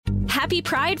Happy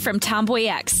Pride from Tomboy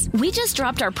X. We just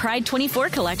dropped our Pride 24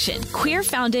 collection. Queer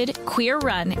founded, queer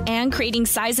run, and creating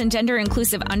size and gender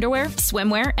inclusive underwear,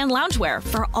 swimwear, and loungewear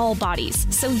for all bodies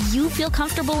so you feel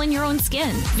comfortable in your own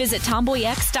skin. Visit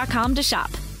tomboyx.com to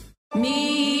shop.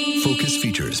 Focus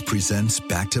Features presents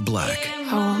Back to Black.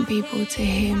 I want people to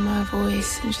hear my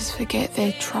voice and just forget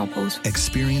their troubles.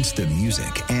 Experience the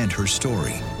music and her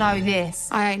story. Know this.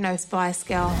 I ain't no Spice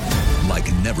Girl.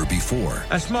 Like never before.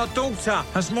 That's my daughter.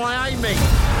 That's my Amy.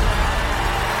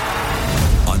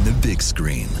 On the big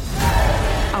screen.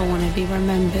 I want to be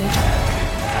remembered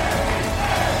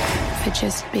for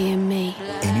just being me.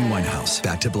 Amy Winehouse,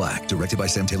 Back to Black, directed by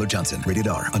Sam Taylor Johnson. Rated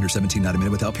R, under 17, not a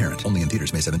minute without parent. Only in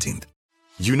theaters May 17th.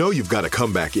 You know you've got a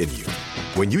comeback in you.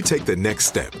 When you take the next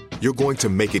step, you're going to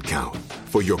make it count.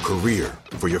 For your career,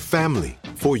 for your family,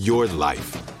 for your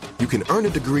life. You can earn a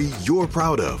degree you're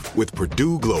proud of with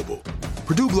Purdue Global.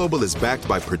 Purdue Global is backed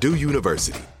by Purdue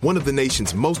University, one of the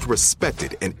nation's most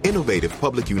respected and innovative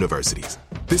public universities.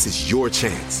 This is your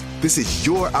chance. This is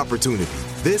your opportunity.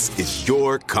 This is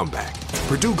your comeback.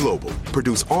 Purdue Global,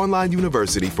 Purdue's online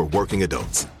university for working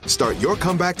adults. Start your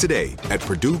comeback today at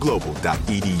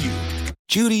purdueglobal.edu.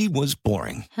 Judy was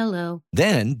boring. Hello.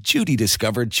 Then Judy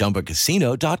discovered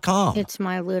ChumbaCasino.com. It's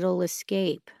my little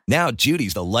escape. Now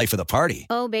Judy's the life of the party.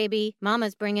 Oh, baby,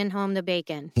 mama's bringing home the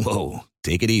bacon. Whoa,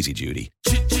 take it easy, Judy.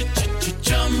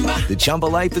 The Chumba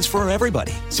life is for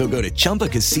everybody. So go to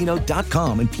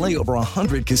ChumbaCasino.com and play over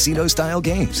 100 casino-style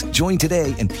games. Join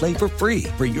today and play for free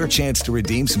for your chance to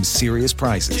redeem some serious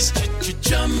prizes.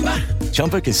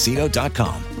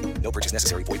 ChumbaCasino.com. No purchase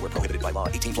necessary. Void where prohibited by law.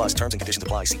 18 plus terms and conditions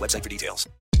apply. See website for details.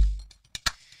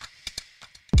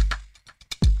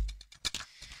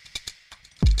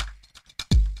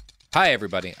 Hi,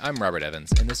 everybody. I'm Robert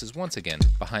Evans, and this is once again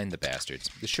Behind the Bastards,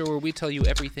 the show where we tell you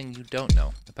everything you don't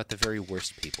know about the very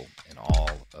worst people in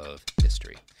all of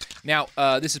history. Now,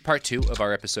 this is part 2 of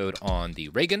our episode on the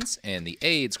Reagans and the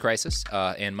AIDS crisis,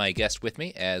 and my guest with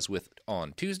me, as with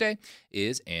on Tuesday,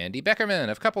 is Andy Beckerman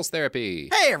of Couples Therapy.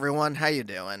 Hey, everyone. How you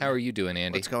doing? How are you doing,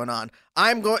 Andy? What's going on?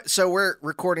 So we're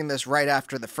recording this right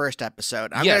after the first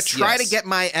episode. I'm going to try to get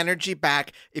my energy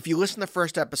back. If you listen to the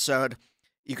first episode,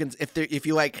 you can, if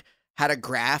you like, had a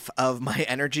graph of my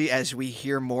energy as we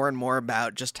hear more and more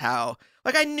about just how,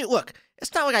 like, look,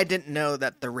 it's not like I didn't know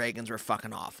that the Reagans were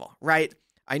fucking awful, right?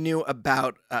 I knew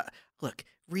about,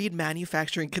 read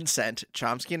Manufacturing Consent.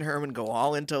 Chomsky and Herman go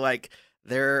all into, like,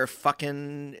 their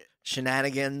fucking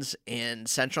shenanigans in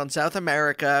Central and South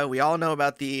America. We all know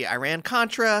about the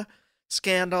Iran-Contra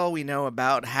scandal. We know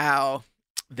about how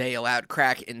they allowed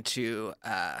crack into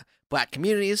black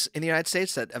communities in the United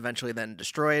States that eventually then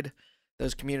destroyed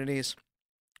those communities.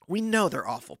 We know they're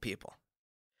awful people,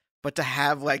 but to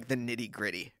have like the nitty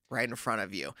gritty right in front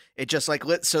of you, it just like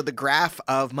so the graph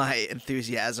of my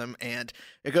enthusiasm, and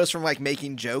it goes from like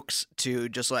making jokes to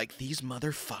just like these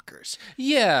motherfuckers.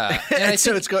 Yeah, and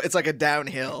so it's like a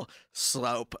downhill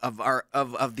slope of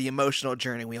of the emotional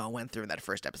journey we all went through in that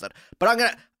first episode. But I'm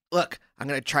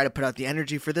gonna try to put out the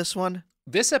energy for this one.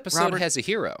 This episode Robert, has a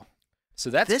hero, so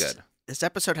that's good. This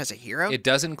episode has a hero? It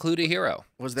does include a hero.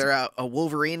 Was there a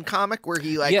Wolverine comic where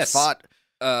he fought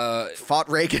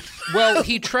Reagan? Well,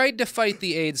 he tried to fight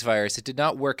the AIDS virus. It did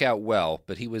not work out well,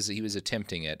 but he was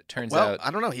attempting it. Turns out, I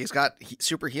don't know. He's got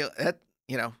super heal.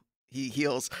 He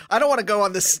heals. I don't want to go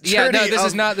on this journey. Yeah,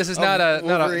 no, this is not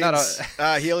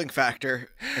a healing factor.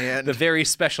 And the very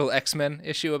special X-Men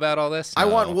issue about all this. No. I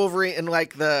want Wolverine and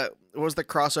like what was the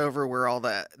crossover where all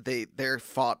they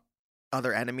fought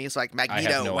other enemies, like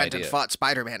Magneto went and fought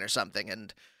Spider-Man or something,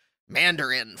 and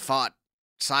Mandarin fought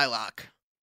Psylocke.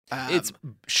 It's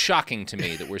shocking to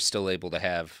me that we're still able to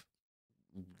have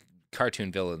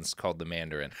cartoon villains called the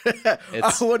Mandarin.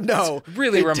 It's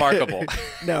really remarkable.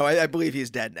 No, I believe he's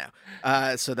dead now,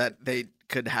 so that they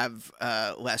could have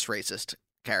less racist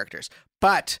characters.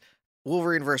 But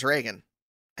Wolverine versus Reagan,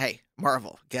 hey,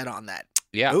 Marvel, get on that.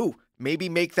 Yeah. Ooh. Maybe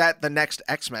make that the next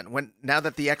X-Men. Now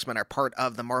that the X-Men are part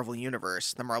of the Marvel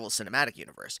universe, the Marvel Cinematic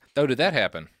Universe. Oh, did that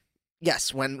happen?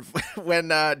 Yes, when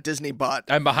Disney bought.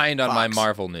 I'm behind Fox. on my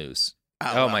Marvel news.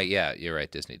 Yeah, you're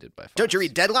right. Disney did buy Fox. Don't you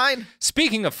read Deadline?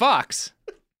 Speaking of Fox,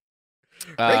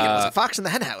 Reagan was a fox in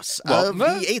the henhouse of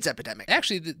the AIDS epidemic.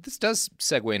 Actually, this does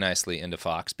segue nicely into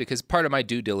Fox, because part of my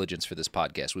due diligence for this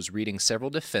podcast was reading several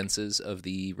defenses of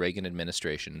the Reagan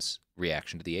administration's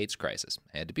reaction to the AIDS crisis.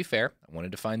 I had to be fair. I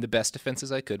wanted to find the best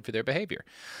defenses I could for their behavior.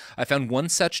 I found one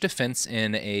such defense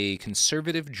in a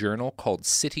conservative journal called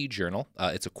City Journal.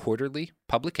 It's a quarterly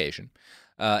publication.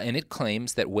 And it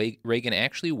claims that Reagan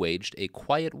actually waged a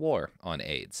quiet war on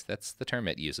AIDS. That's the term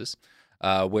it uses.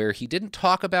 where he didn't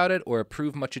talk about it or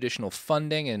approve much additional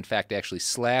funding. In fact, actually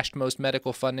slashed most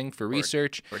medical funding for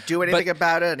research. Or do anything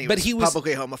about it. And he was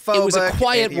publicly homophobic. It was a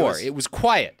quiet war. It was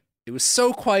quiet. It was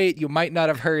so quiet you might not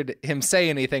have heard him say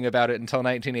anything about it until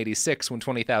 1986 when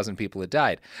 20,000 people had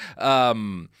died.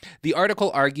 The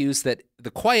article argues that the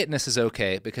quietness is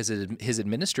okay because his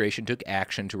administration took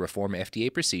action to reform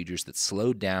FDA procedures that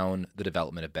slowed down the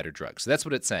development of better drugs. So that's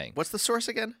what it's saying. What's the source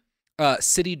again?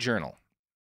 City Journal.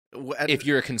 If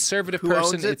you're a conservative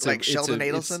person, it's like Sheldon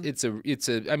Adelson. It's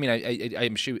a. I mean,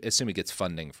 I assume it gets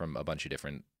funding from a bunch of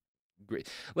different.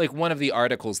 Like one of the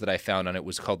articles that I found on it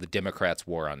was called "The Democrats'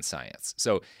 War on Science."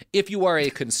 So if you are a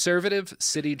conservative,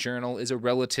 City Journal is a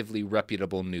relatively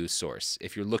reputable news source.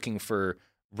 If you're looking for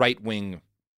right-wing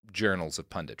journals of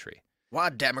punditry. Why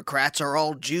Democrats are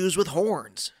all Jews with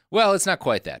horns. Well, it's not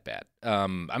quite that bad.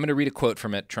 I'm going to read a quote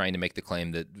from it trying to make the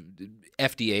claim that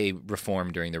FDA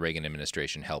reform during the Reagan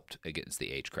administration helped against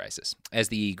the AIDS crisis. As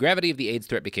the gravity of the AIDS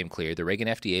threat became clear, the Reagan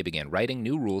FDA began writing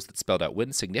new rules that spelled out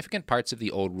when significant parts of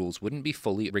the old rules wouldn't be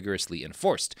fully rigorously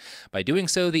enforced. By doing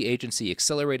so, the agency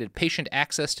accelerated patient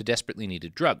access to desperately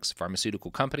needed drugs. Pharmaceutical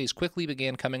companies quickly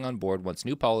began coming on board once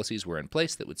new policies were in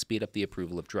place that would speed up the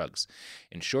approval of drugs.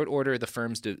 In short order, the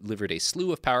firms delivered a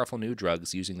slew of powerful new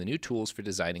drugs using the new tools for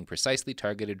designing precisely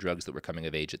targeted drugs that were coming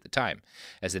of age at the time.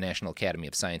 As the National Academy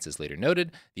of Sciences later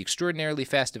noted, the extraordinarily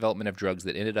fast development of drugs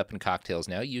that ended up in cocktails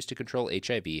now used to control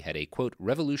HIV had a, quote,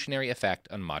 revolutionary effect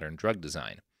on modern drug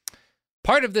design.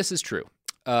 Part of this is true.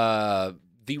 The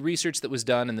research that was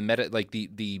done and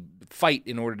the fight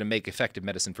in order to make effective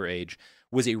medicine for AIDS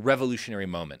was a revolutionary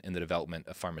moment in the development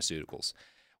of pharmaceuticals.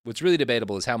 What's really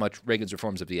debatable is how much Reagan's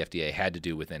reforms of the FDA had to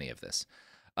do with any of this.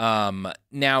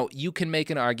 Now, you can make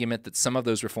an argument that some of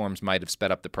those reforms might have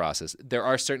sped up the process. There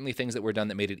are certainly things that were done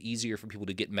that made it easier for people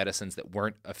to get medicines that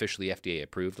weren't officially FDA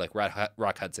approved, like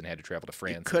Rock Hudson had to travel to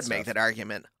France. You could make that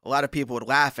argument. A lot of people would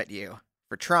laugh at you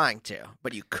for trying to,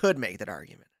 but you could make that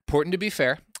argument. Important to be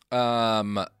fair.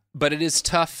 But it is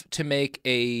tough to make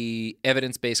a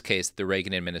evidence-based case that the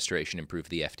Reagan administration improved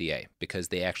the FDA because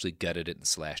they actually gutted it and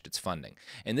slashed its funding.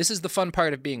 And this is the fun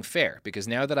part of being fair, because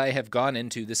now that I have gone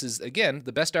into, this is, again,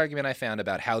 the best argument I found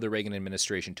about how the Reagan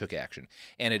administration took action.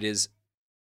 And it is,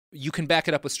 you can back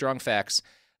it up with strong facts,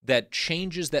 that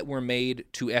changes that were made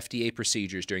to FDA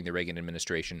procedures during the Reagan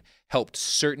administration helped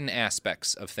certain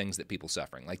aspects of things that people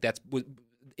suffering. Like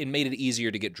it made it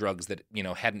easier to get drugs that,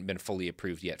 hadn't been fully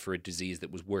approved yet for a disease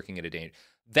that was working at a danger.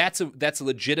 That's a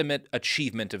legitimate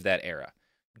achievement of that era.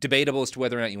 Debatable as to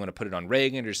whether or not you want to put it on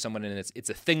Reagan or someone, and it's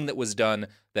a thing that was done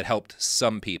that helped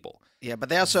some people. Yeah, but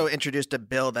they also introduced a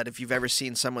bill that if you've ever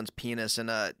seen someone's penis in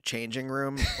a changing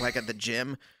room, like at the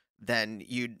gym, then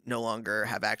you no longer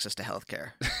have access to health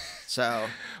care. So,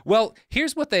 well,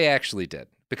 here's what they actually did,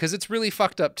 because it's really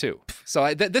fucked up too.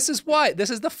 So this is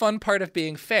the fun part of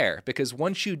being fair, because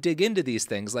once you dig into these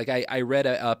things, like I read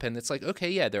up and it's like,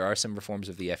 okay, yeah, there are some reforms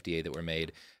of the FDA that were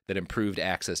made that improved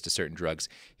access to certain drugs.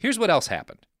 Here's what else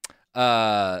happened.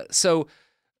 So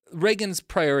Reagan's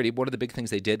priority, one of the big things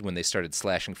they did when they started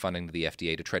slashing funding to the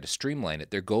FDA to try to streamline it,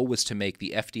 their goal was to make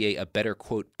the FDA a better,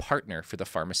 quote, partner for the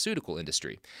pharmaceutical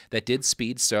industry. That did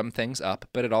speed some things up,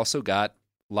 but it also got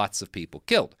lots of people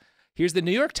killed. Here's the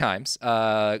New York Times,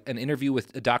 an interview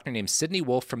with a doctor named Sidney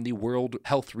Wolfe from the World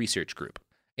Health Research Group.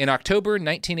 In October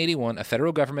 1981, a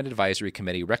federal government advisory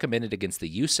committee recommended against the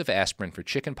use of aspirin for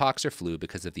chickenpox or flu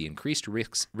because of the increased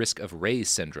risk of Ray's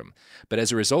syndrome. But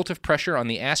as a result of pressure on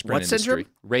the aspirin industry, syndrome?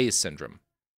 Ray's syndrome.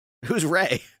 Who's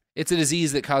Ray? It's a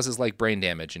disease that causes brain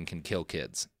damage and can kill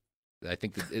kids. I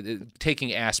think that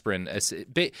taking aspirin,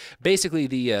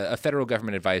 basically a federal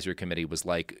government advisory committee was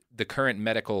like the current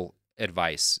medical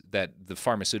advice that the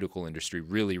pharmaceutical industry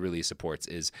really, really supports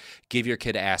is give your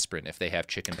kid aspirin if they have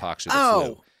chickenpox or the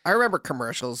flu. I remember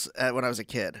commercials when I was a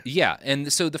kid. Yeah,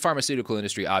 and so the pharmaceutical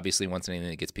industry obviously wants anything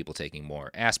that gets people taking more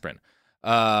aspirin.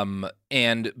 But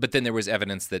then there was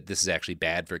evidence that this is actually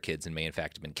bad for kids and may in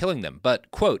fact have been killing them. But,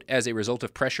 quote, as a result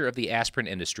of pressure of the aspirin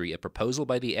industry, a proposal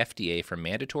by the FDA for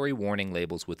mandatory warning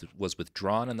labels was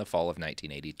withdrawn in the fall of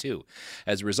 1982.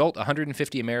 As a result,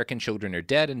 150 American children are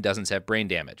dead and dozens have brain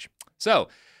damage. So,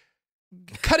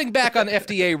 cutting back on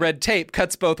FDA red tape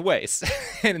cuts both ways.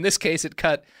 And in this case, it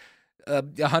cut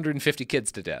 150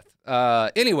 kids to death.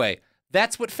 Anyway,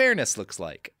 that's what fairness looks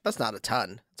like. That's not a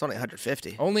ton. It's only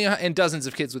 150. And dozens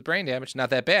of kids with brain damage.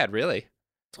 Not that bad, really.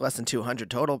 It's less than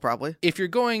 200 total, probably. If you're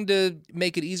going to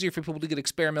make it easier for people to get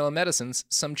experimental medicines,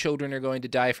 some children are going to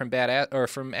die from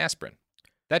from aspirin.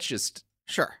 That's just...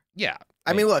 Sure. Yeah.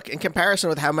 I mean, look, in comparison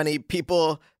with how many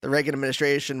people the Reagan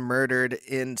administration murdered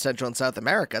in Central and South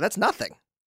America, that's nothing.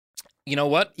 You know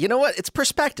what? You know what? It's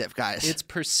perspective, guys. It's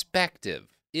perspective.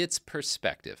 It's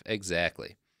perspective.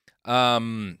 Exactly.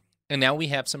 And now we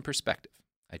have some perspective.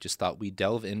 I just thought we'd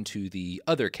delve into the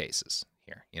other cases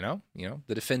here, you know,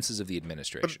 the defenses of the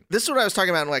administration. But this is what I was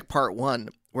talking about in like part 1,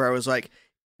 where I was like,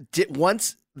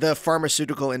 once the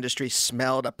pharmaceutical industry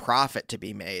smelled a profit to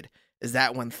be made, is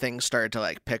that when things started to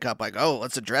like pick up? Like, oh,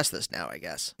 let's address this now, I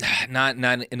guess. Not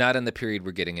in the period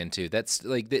we're getting into. That's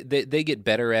like they get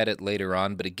better at it later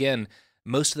on. But again,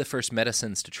 most of the first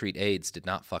medicines to treat AIDS did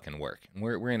not fucking work. And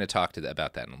we're going to talk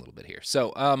about that in a little bit here.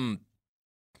 So,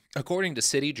 according to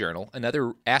City Journal,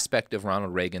 another aspect of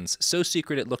Ronald Reagan's so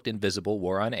secret it looked invisible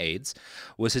war on AIDS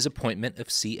was his appointment of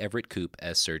C. Everett Koop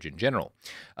as Surgeon General.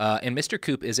 And Mr.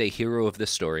 Koop is a hero of this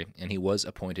story, and he was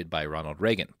appointed by Ronald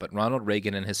Reagan. But Ronald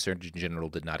Reagan and his Surgeon General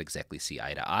did not exactly see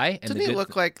eye to eye. And didn't he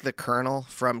look like the Colonel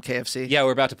from KFC? Yeah,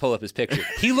 we're about to pull up his picture.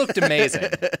 He looked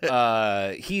amazing.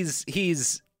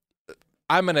 He's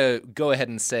I'm going to go ahead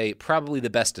and say probably the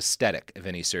best aesthetic of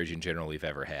any Surgeon General we've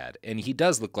ever had. And he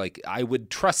does look like I would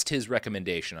trust his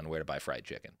recommendation on where to buy fried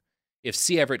chicken. If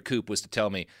C. Everett Koop was to tell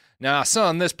me, "Now,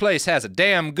 son, this place has a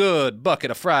damn good bucket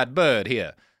of fried bird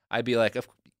here," I'd be like,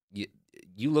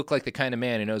 you look like the kind of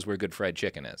man who knows where good fried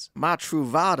chicken is. My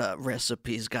Truvada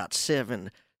recipe's got 7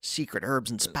 secret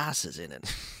herbs and spices in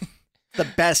it. The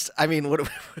best. I mean,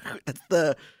 that's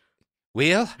the...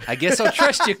 Well, I guess I'll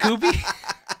trust you, Koopy.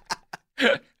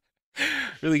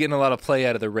 Really getting a lot of play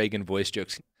out of the Reagan voice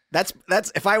jokes. That's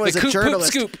if I was a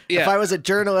journalist. Poop, scoop. Yeah. If I was a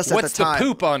journalist at the time. What's the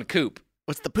poop on Koop?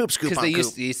 What's the poop scoop on Koop?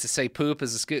 Because they used to say poop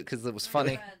as a scoop because it was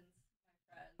funny.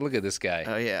 Look at this guy.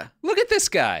 Oh yeah. Look at this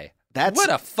guy.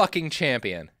 What a fucking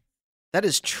champion. That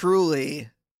is truly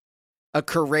a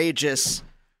courageous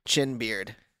chin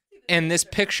beard. And this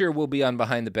picture will be on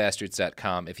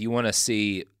BehindTheBastards.com if you want to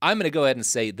see. I'm going to go ahead and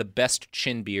say the best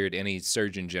chin beard any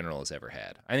Surgeon General has ever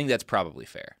had. I think that's probably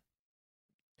fair.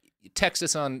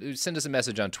 Send us a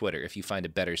message on Twitter if you find a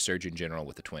better Surgeon General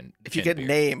with a twin. If you could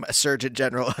name a Surgeon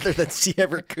General other than C.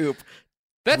 Everett Koop.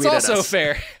 That's also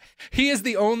fair. He is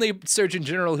the only Surgeon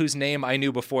General whose name I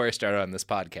knew before I started on this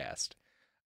podcast.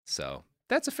 So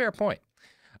that's a fair point.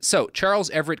 So,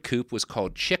 Charles Everett Koop was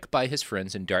called Chick by his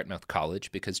friends in Dartmouth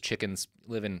College because chickens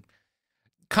live in...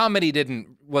 Comedy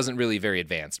wasn't really very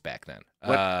advanced back then.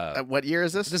 What year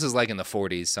is this? This is like in the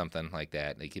 40s, something like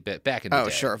that. Like back in the day. Oh,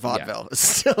 sure. Vaudeville. Yeah.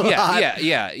 Still hot.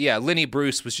 Yeah. Lenny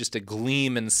Bruce was just a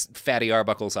gleam in Fatty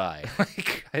Arbuckle's eye.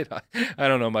 Like, I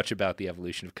don't know much about the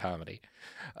evolution of comedy.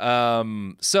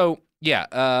 Koop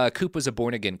was a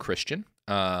born-again Christian.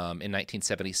 In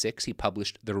 1976, he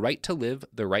published The Right to Live,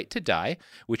 The Right to Die,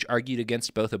 which argued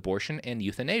against both abortion and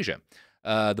euthanasia.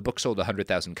 The book sold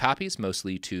 100,000 copies,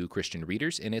 mostly to Christian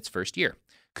readers, in its first year.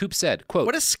 Koop said, quote,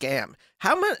 "What a scam.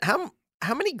 How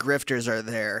many grifters are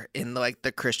there in like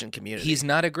the Christian community?" He's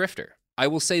not a grifter. I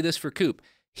will say this for Koop.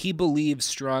 He believes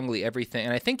strongly everything,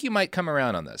 and I think you might come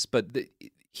around on this, but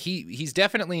he's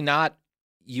definitely not,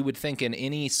 you would think, in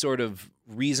any sort of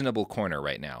reasonable corner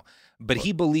right now. But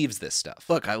he believes this stuff.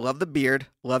 Look, I love the beard,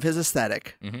 love his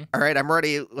aesthetic. Mm-hmm. All right, I'm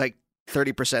already like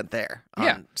 30% there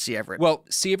on C. Everett. Well,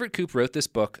 C. Everett Koop wrote this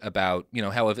book about,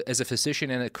 how as a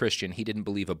physician and a Christian, he didn't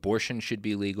believe abortion should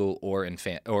be legal or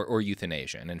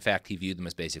euthanasia. And in fact, he viewed them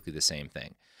as basically the same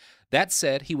thing. That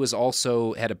said, he was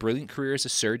also had a brilliant career as a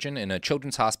surgeon in a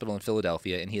children's hospital in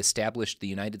Philadelphia, and he established the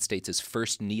United States'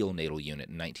 first neonatal unit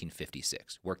in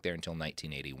 1956. Worked there until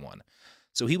 1981.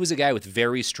 So he was a guy with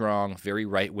very strong, very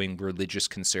right-wing, religious,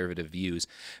 conservative views,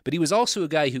 but he was also a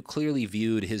guy who clearly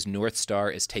viewed his North Star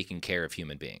as taking care of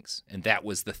human beings, and that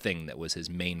was the thing that was his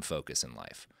main focus in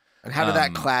life. And how did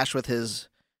that clash with his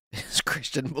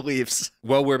Christian beliefs?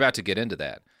 Well, we're about to get into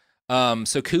that.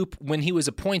 So Koop, when he was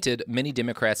appointed, many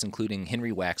Democrats, including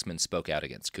Henry Waxman, spoke out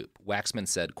against Koop. Waxman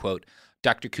said, quote,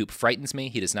 "Dr. Koop frightens me.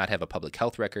 He does not have a public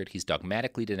health record. He's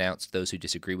dogmatically denounced those who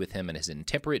disagree with him, and his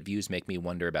intemperate views make me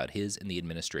wonder about his and the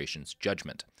administration's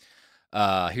judgment."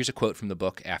 Here's a quote from the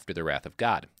book After the Wrath of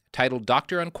God. Titled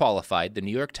Doctor Unqualified, the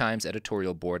New York Times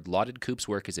editorial board lauded Koop's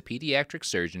work as a pediatric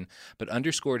surgeon, but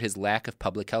underscored his lack of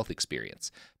public health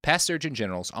experience. Past surgeon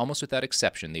generals, almost without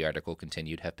exception, the article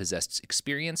continued, have possessed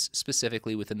experience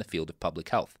specifically within the field of public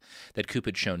health. That Koop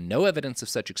had shown no evidence of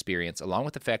such experience, along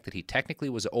with the fact that he technically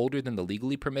was older than the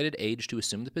legally permitted age to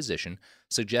assume the position,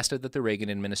 suggested that the Reagan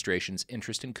administration's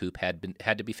interest in Koop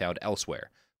had to be found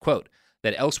elsewhere. Quote,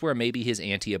 "That elsewhere may be his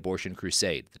anti-abortion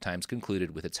crusade," the Times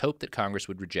concluded, with its hope that Congress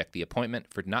would reject the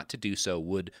appointment, for not to do so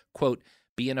would, quote,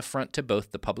 "be an affront to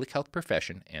both the public health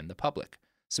profession and the public."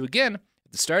 So again,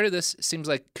 at the start of this, it seems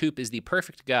like Koop is the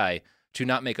perfect guy to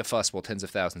not make a fuss while tens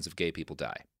of thousands of gay people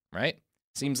die, right?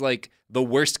 Seems like the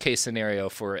worst case scenario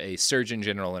for a Surgeon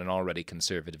General in an already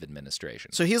conservative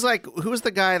administration. So he's like, who's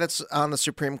the guy that's on the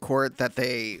Supreme Court that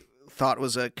they thought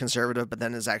was a conservative but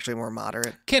then is actually more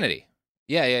moderate? Kennedy.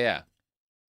 Yeah.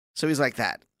 So he's like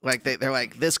that. Like they're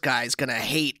like, this guy's going to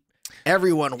hate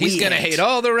everyone He's going to hate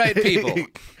all the right people.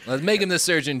 Let's make him the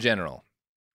Surgeon General.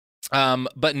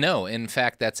 But no, in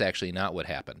fact, that's actually not what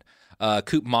happened.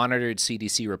 Koop monitored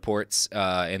CDC reports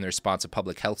and the response of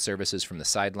public health services from the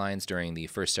sidelines during the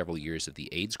first several years of the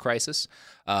AIDS crisis.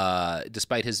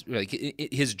 Despite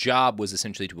his job was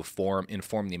essentially to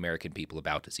inform the American people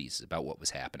about diseases, about what was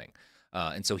happening.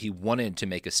 And so he wanted to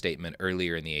make a statement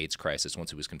earlier in the AIDS crisis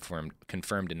once it was confirmed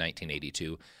in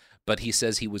 1982. But he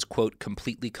says he was, quote,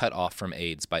 completely cut off from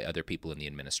AIDS by other people in the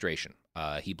administration.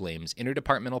 He blames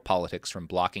interdepartmental politics from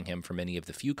blocking him from any of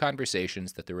the few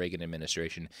conversations that the Reagan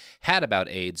administration had about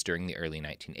AIDS during the early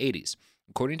 1980s.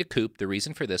 According to Koop, the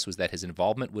reason for this was that his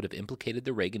involvement would have implicated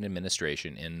the Reagan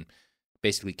administration in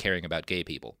basically caring about gay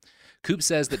people. Koop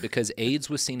says that because AIDS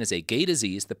was seen as a gay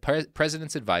disease, the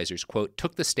president's advisors, quote,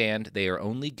 took the stand they are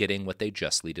only getting what they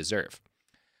justly deserve.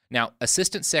 Now,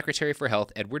 Assistant Secretary for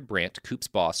Health Edward Brandt, Koop's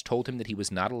boss, told him that he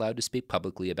was not allowed to speak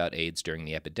publicly about AIDS during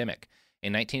the epidemic.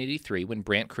 In 1983, when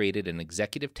Brandt created an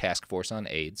executive task force on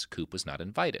AIDS, Koop was not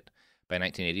invited. By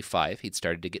 1985, he'd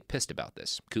started to get pissed about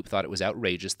this. Koop thought it was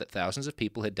outrageous that thousands of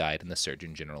people had died and the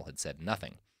Surgeon General had said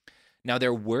nothing. Now,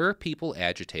 there were people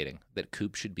agitating that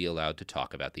Koop should be allowed to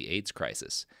talk about the AIDS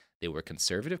crisis. They were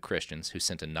conservative Christians who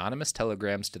sent anonymous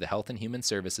telegrams to the Health and Human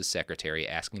Services Secretary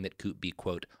asking that Koop be,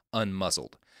 quote,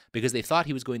 unmuzzled, because they thought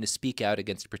he was going to speak out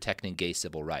against protecting gay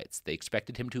civil rights. They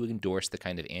expected him to endorse the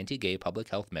kind of anti-gay public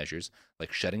health measures,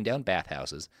 like shutting down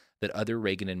bathhouses, that other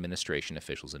Reagan administration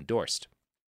officials endorsed.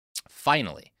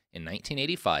 Finally, in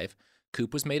 1985,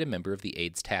 Koop was made a member of the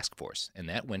AIDS task force, and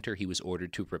that winter he was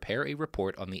ordered to prepare a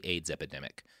report on the AIDS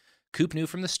epidemic. Koop knew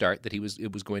from the start that it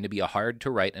was going to be hard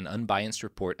to write an unbiased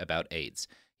report about AIDS.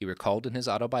 He recalled in his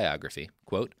autobiography,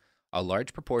 quote, a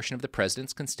large proportion of the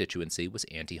president's constituency was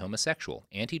anti-homosexual,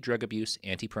 anti-drug abuse,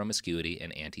 anti-promiscuity,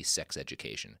 and anti-sex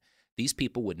education. These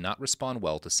people would not respond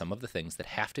well to some of the things that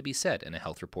have to be said in a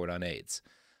health report on AIDS.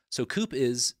 So Koop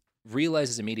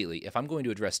realizes immediately, if I'm going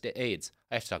to address AIDS,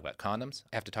 I have to talk about condoms.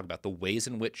 I have to talk about the ways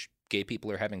in which gay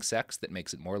people are having sex that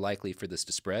makes it more likely for this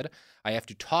to spread. I have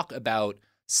to talk about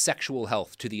sexual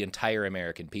health to the entire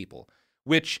American people,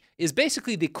 which is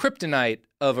basically the kryptonite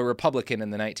of a Republican in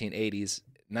the 1980s,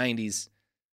 90s.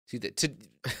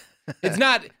 It's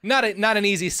not an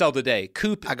easy sell today.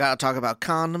 Koop. I got to talk about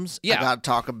condoms. Yeah. I got to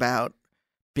talk about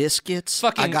biscuits.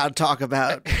 I got to talk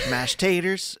about mashed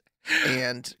taters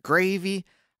and gravy.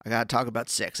 I got to talk about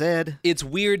sex ed. It's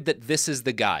weird that this is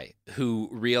the guy who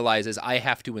realizes I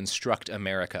have to instruct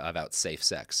America about safe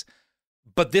sex.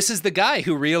 But this is the guy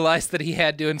who realized that he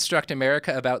had to instruct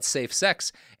America about safe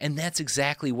sex, and that's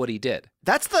exactly what he did.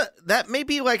 That may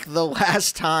be like the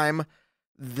last time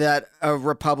that a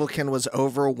Republican was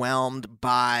overwhelmed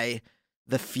by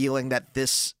the feeling that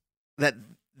this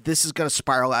is going to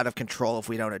spiral out of control if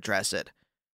we don't address it.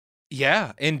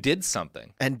 Yeah, and did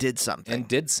something. And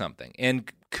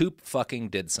Koop fucking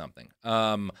did something.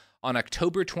 On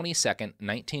October 22nd,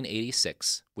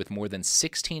 1986, with more than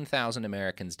 16,000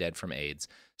 Americans dead from AIDS,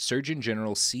 Surgeon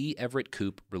General C. Everett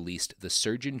Koop released the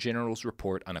Surgeon General's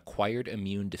Report on Acquired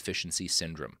Immune Deficiency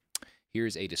Syndrome.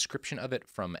 Here's a description of it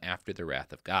from After the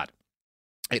Wrath of God.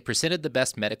 It presented the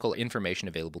best medical information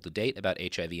available to date about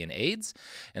HIV and AIDS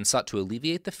and sought to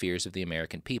alleviate the fears of the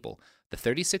American people. The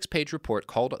 36-page report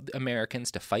called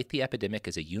Americans to fight the epidemic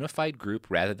as a unified group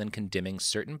rather than condemning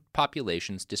certain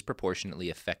populations disproportionately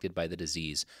affected by the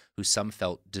disease, who some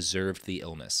felt deserved the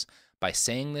illness. By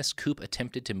saying this, Koop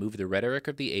attempted to move the rhetoric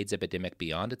of the AIDS epidemic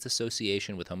beyond its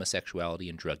association with homosexuality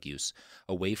and drug use,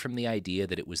 away from the idea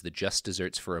that it was the just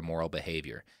desserts for immoral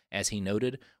behavior. As he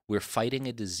noted, we're fighting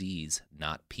a disease,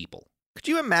 not people. Could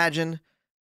you imagine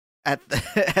at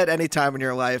any time in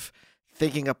your life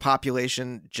thinking a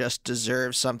population just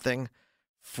deserves something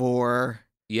for...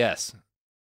 Yes.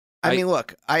 I mean,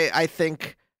 look, I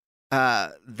think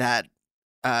that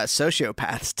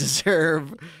sociopaths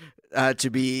deserve to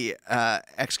be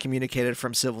excommunicated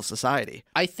from civil society.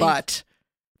 But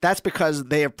that's because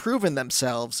they have proven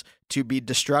themselves to be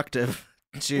destructive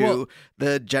to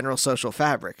the general social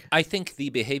fabric. I think the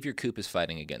behavior Koop is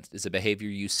fighting against is a behavior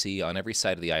you see on every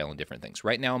side of the aisle in different things.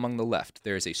 Right now among the left,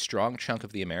 there is a strong chunk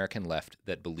of the American left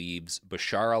that believes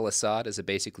Bashar al-Assad is a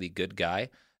basically good guy,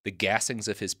 the gassings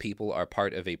of his people are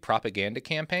part of a propaganda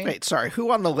campaign. Wait, sorry.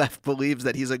 Who on the left believes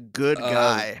that he's a good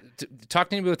guy?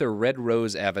 Talk to me with a red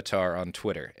rose avatar on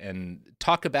Twitter and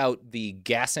talk about the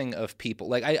gassing of people.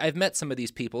 Like, I've met some of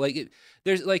these people. Like,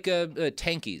 there's like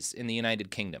tankies in the United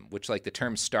Kingdom, which like the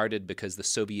term started because the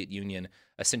Soviet Union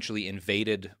essentially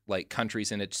invaded like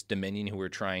countries in its dominion who were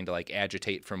trying to like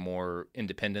agitate for more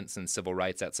independence and civil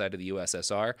rights outside of the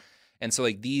USSR. And so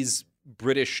like these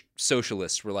British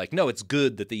socialists were like, no, it's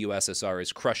good that the USSR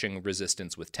is crushing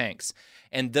resistance with tanks.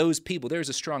 And those people, there's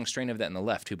a strong strain of that in the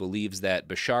left who believes that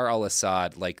Bashar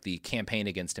al-Assad, like the campaign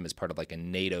against him is part of like a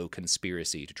NATO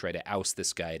conspiracy to try to oust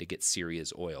this guy to get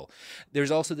Syria's oil.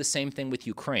 There's also the same thing with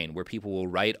Ukraine, where people will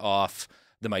write off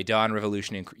the Maidan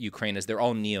revolution in Ukraine as they're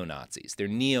all neo-Nazis. They're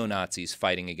neo-Nazis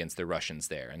fighting against the Russians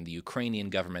there. And the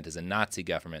Ukrainian government is a Nazi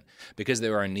government because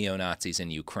there are neo-Nazis in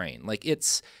Ukraine. Like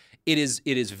it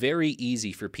is very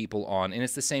easy for people on, and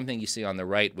it's the same thing you see on the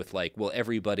right with like, well,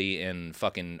 everybody in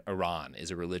fucking Iran is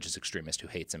a religious extremist who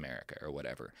hates America or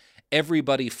whatever.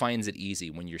 Everybody finds it easy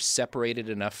when you're separated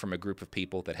enough from a group of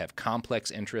people that have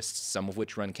complex interests, some of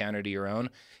which run counter to your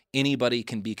own. Anybody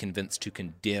can be convinced to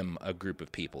condemn a group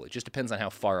of people. It just depends on how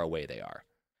far away they are.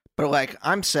 But like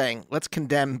I'm saying, let's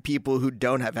condemn people who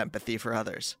don't have empathy for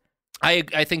others.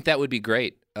 I think that would be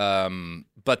great.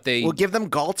 But we'll give them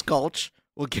Galt's Gulch.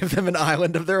 We'll give them an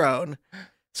island of their own.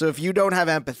 So if you don't have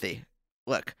empathy,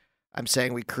 look, I'm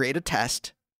saying we create a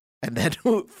test, and then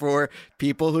for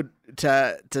people who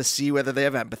to see whether they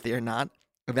have empathy or not.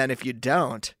 And then if you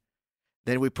don't,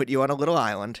 then we put you on a little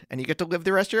island, and you get to live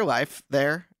the rest of your life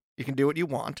there. You can do what you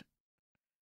want.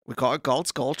 We call it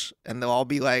Galt's Gulch, and they'll all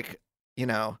be like, you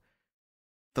know,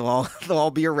 they'll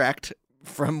all be erect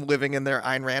from living in their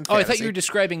Ayn Rand fantasy. Oh, I thought you were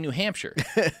describing New Hampshire.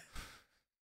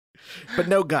 But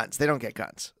no guns. They don't get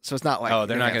guns. So it's not like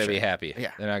they're not going to be happy.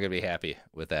 Yeah. They're not going to be happy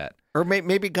with that. Or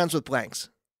maybe guns with blanks.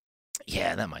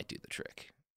 Yeah, that might do the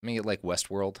trick. Make it like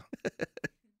Westworld.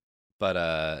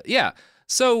 But yeah.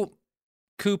 So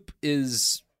Coop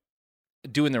is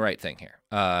doing the right thing here.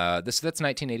 That's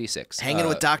 1986. Hanging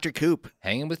with Dr. Coop.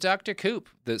 Hanging with Dr. Coop.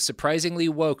 The surprisingly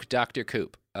woke Dr.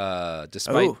 Coop.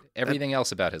 Despite everything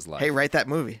else about his life. Hey, write that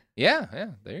movie.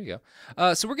 Yeah, there you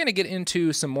go. So we're going to get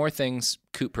into some more things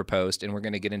Coop proposed, and we're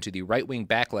going to get into the right-wing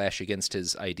backlash against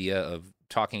his idea of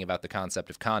talking about the concept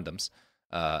of condoms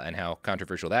and how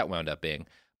controversial that wound up being.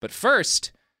 But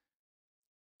first,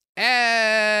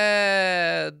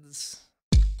 ads.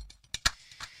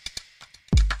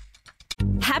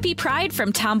 Happy Pride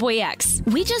from Tomboy X.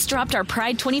 We just dropped our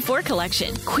Pride 24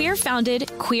 collection. Queer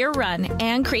founded, queer run,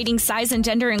 and creating size and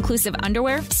gender inclusive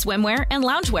underwear, swimwear, and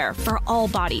loungewear for all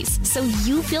bodies, so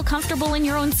you feel comfortable in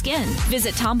your own skin.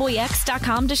 Visit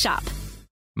tomboyx.com to shop.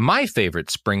 My favorite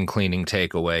spring cleaning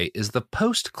takeaway is the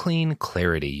post-clean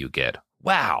clarity you get.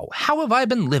 Wow, how have I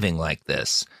been living like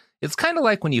this? It's kind of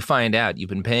like when you find out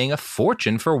you've been paying a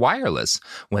fortune for wireless,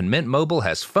 when Mint Mobile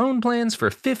has phone plans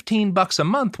for $15 a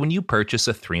month when you purchase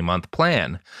a 3-month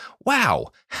plan.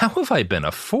 Wow, how have I been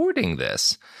affording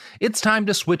this? It's time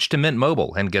to switch to Mint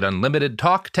Mobile and get unlimited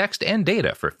talk, text, and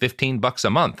data for $15 a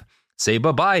month. Say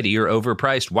bye-bye to your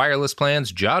overpriced wireless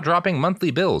plans, jaw-dropping monthly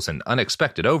bills, and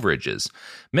unexpected overages.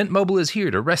 Mint Mobile is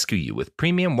here to rescue you with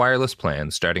premium wireless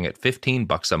plans starting at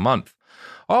 $15 a month.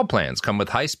 All plans come with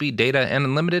high-speed data and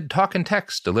unlimited talk and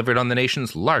text delivered on the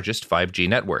nation's largest 5G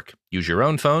network. Use your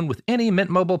own phone with any Mint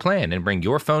Mobile plan and bring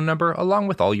your phone number along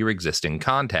with all your existing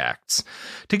contacts.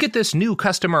 To get this new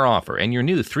customer offer and your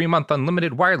new 3-month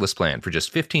unlimited wireless plan for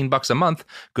just $15 a month,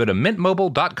 go to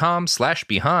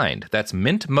mintmobile.com/behind. That's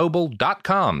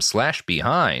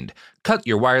mintmobile.com/behind. Cut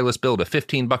your wireless bill to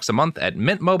 $15 a month at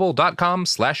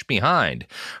mintmobile.com/behind.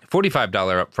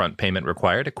 $45 upfront payment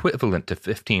required, equivalent to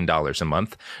 $15 a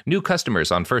month. New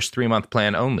customers on first 3-month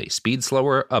plan only. Speed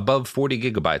slower, above 40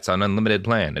 gigabytes on unlimited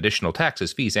plan. Additional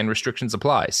taxes, fees, and restrictions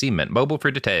apply. See Mint Mobile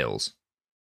for details.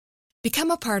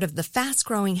 Become a part of the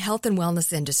fast-growing health and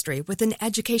wellness industry with an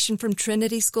education from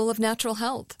Trinity School of Natural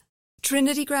Health.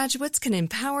 Trinity graduates can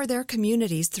empower their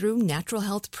communities through natural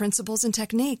health principles and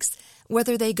techniques,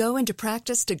 whether they go into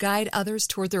practice to guide others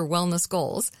toward their wellness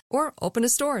goals or open a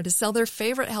store to sell their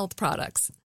favorite health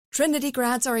products. Trinity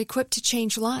grads are equipped to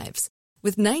change lives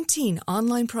with 19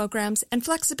 online programs and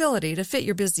flexibility to fit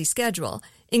your busy schedule,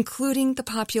 including the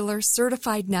popular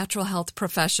Certified Natural Health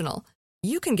Professional.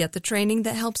 You can get the training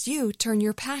that helps you turn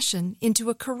your passion into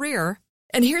a career.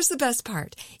 And here's the best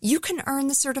part. You can earn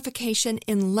the certification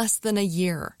in less than a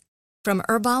year. From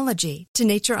herbology to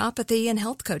naturopathy and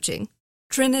health coaching,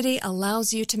 Trinity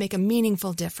allows you to make a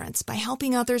meaningful difference by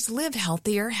helping others live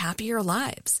healthier, happier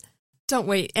lives. Don't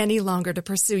wait any longer to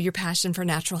pursue your passion for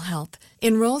natural health.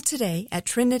 Enroll today at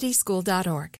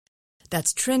trinityschool.org.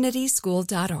 That's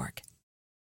trinityschool.org.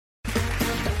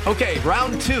 Okay,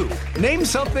 round 2. Name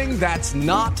something that's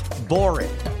not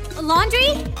boring. A laundry?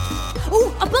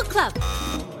 Ooh, a book club.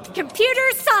 Computer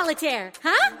solitaire,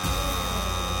 huh?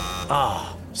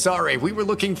 Ah, oh, sorry, we were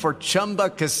looking for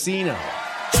Chumba Casino.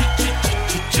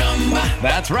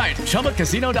 That's right,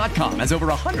 ChumbaCasino.com has over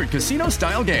 100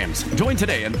 casino-style games. Join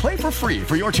today and play for free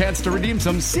for your chance to redeem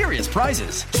some serious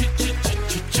prizes.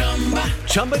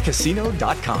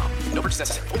 ChumbaCasino.com. No purchase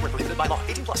necessary. Void where prohibited by law.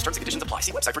 18+ terms and conditions apply.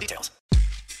 See website for details.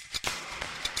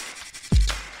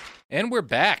 And we're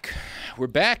back. We're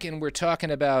back, and we're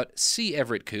talking about C.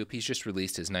 Everett Koop. He's just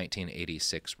released his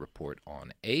 1986 report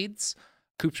on AIDS.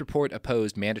 Koop's report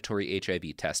opposed mandatory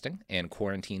HIV testing and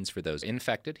quarantines for those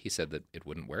infected. He said that it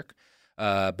wouldn't work.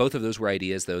 Both of those were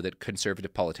ideas, though, that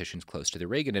conservative politicians close to the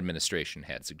Reagan administration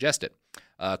had suggested.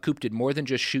 Koop did more than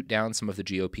just shoot down some of the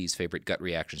GOP's favorite gut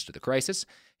reactions to the crisis.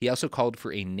 He also called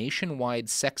for a nationwide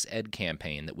sex ed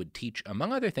campaign that would teach,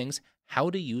 among other things,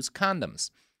 how to use condoms.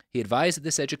 He advised that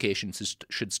this education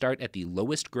should start at the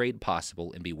lowest grade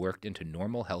possible and be worked into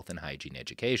normal health and hygiene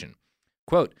education.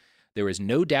 Quote, "There is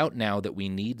no doubt now that we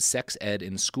need sex ed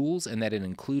in schools and that it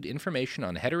include information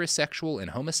on heterosexual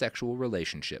and homosexual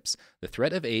relationships. The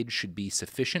threat of AIDS should be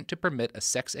sufficient to permit a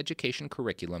sex education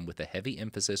curriculum with a heavy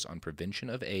emphasis on prevention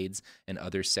of AIDS and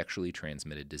other sexually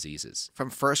transmitted diseases." From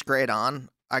first grade on,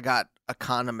 I got a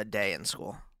condom a day in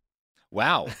school.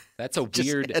 Wow, that's a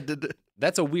weird.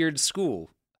 That's a weird school.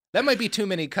 That might be too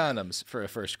many condoms for a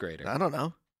first grader. I don't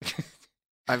know.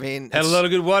 I mean, had a lot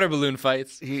of good water balloon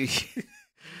fights. You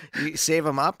save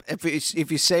them up. If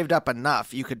you saved up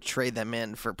enough, you could trade them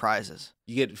in for prizes.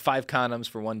 You get 5 condoms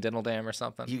for 1 dental dam or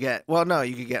something. You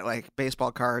could get like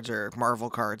baseball cards or Marvel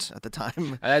cards at the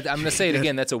time. I'm going to say it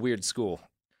again. That's a weird school.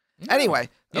 Anyway,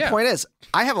 the point is,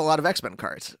 I have a lot of X-Men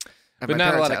cards, but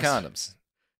not a lot of condoms.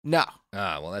 No.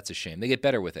 Ah, well, that's a shame. They get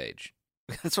better with age.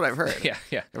 That's what I've heard. Yeah.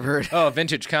 I've heard. Oh,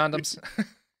 vintage condoms.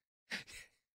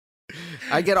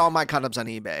 I get all my condoms on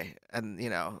eBay, and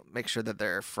make sure that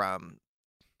they're from.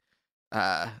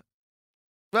 Well,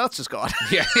 let's just go on.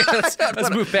 Yeah, let's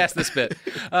move past this bit.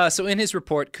 So, in his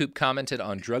report, Koop commented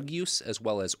on drug use as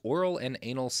well as oral and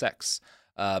anal sex,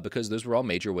 because those were all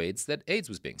major ways that AIDS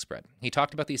was being spread. He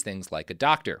talked about these things like a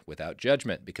doctor without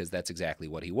judgment, because that's exactly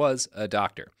what he was, a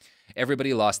doctor.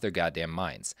 Everybody lost their goddamn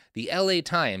minds. The LA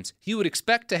Times, you would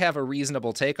expect to have a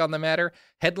reasonable take on the matter,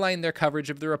 headlined their coverage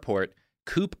of the report,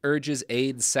 "Koop urges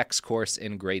AIDS sex course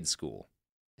in grade school."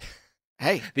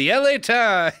 Hey. The LA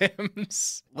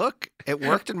Times. Look, it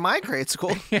worked in my grade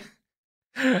school.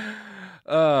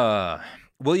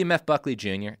 William F. Buckley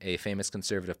Jr., a famous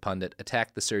conservative pundit,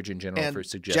 attacked the Surgeon General for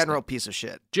suggesting... General piece of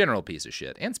shit. General piece of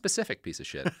shit. And specific piece of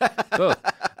shit. Both.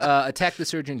 Attacked the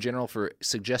Surgeon General for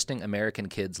suggesting American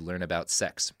kids learn about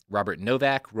sex. Robert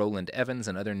Novak, Roland Evans,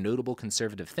 and other notable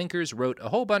conservative thinkers wrote a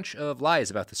whole bunch of lies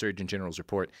about the Surgeon General's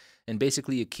report and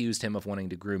basically accused him of wanting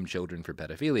to groom children for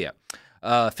pedophilia.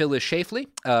 Phyllis Schlafly,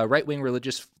 right-wing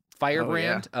religious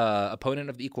firebrand,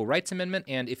 opponent of the Equal Rights Amendment,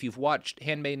 and if you've watched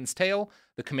Handmaid's Tale,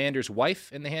 the commander's wife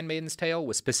in The Handmaid's Tale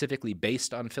was specifically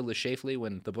based on Phyllis Schlafly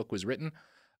when the book was written.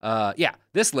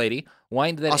 This lady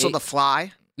whined that... Also, The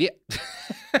Fly? Yeah.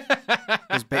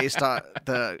 was based on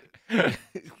the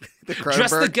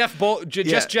Cronenberg.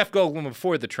 Just Jeff Goldblum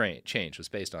before the change was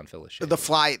based on Phyllis Schlafly.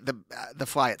 The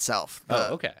Fly itself.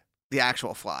 Okay. The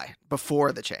actual Fly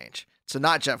before the change. So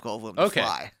not Jeff Goldblum, The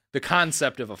Fly. The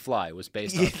concept of a fly was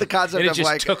based on the concept of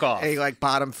just took off. A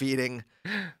bottom feeding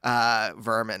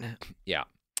vermin. Yeah.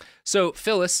 So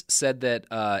Phyllis said that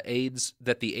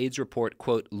the AIDS report,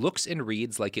 quote, looks and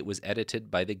reads like it was edited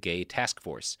by the gay task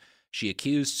force. She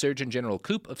accused Surgeon General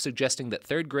Koop of suggesting that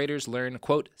third graders learn,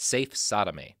 quote, safe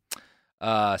sodomy.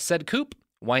 Said Koop,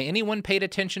 why anyone paid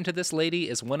attention to this lady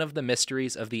is one of the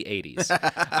mysteries of the 80s.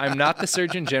 I'm not the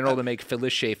Surgeon General to make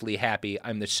Phyllis Schlafly happy.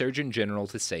 I'm the Surgeon General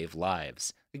to save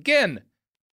lives. Again,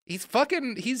 he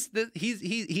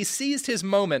seized his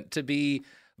moment to be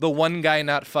the one guy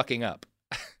not fucking up.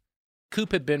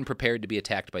 Koop had been prepared to be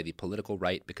attacked by the political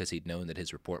right because he'd known that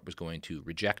his report was going to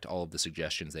reject all of the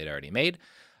suggestions they'd already made.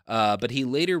 But he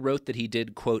later wrote that he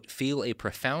did, quote, feel a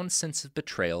profound sense of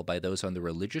betrayal by those on the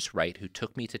religious right who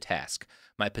took me to task.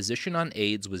 My position on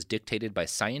AIDS was dictated by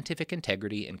scientific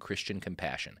integrity and Christian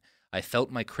compassion. I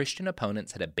felt my Christian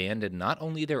opponents had abandoned not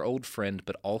only their old friend,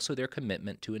 but also their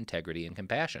commitment to integrity and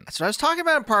compassion. That's what I was talking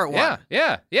about in part one.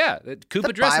 Yeah. Coop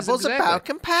addresses Bible's exactly. about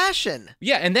compassion.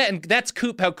 Yeah, and that's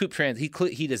Coop, how Coop trans.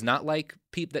 He does not like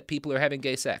that people are having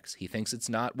gay sex. He thinks it's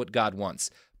not what God wants.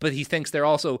 But he thinks they're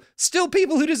also still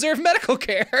people who deserve medical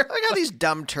care. I like how these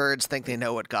dumb turds think they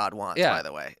know what God wants, by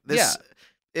the way.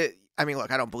 I mean,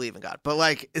 look, I don't believe in God, but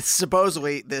like it's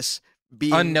supposedly this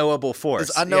being unknowable force.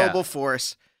 This unknowable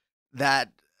force that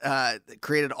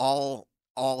created all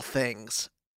things,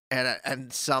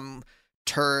 and some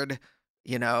turd,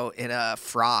 in a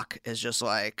frock is just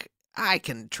like, I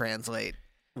can translate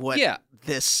what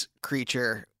this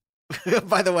creature.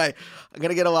 By the way, I'm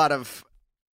gonna get a lot of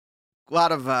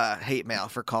hate mail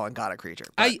for calling God a creature.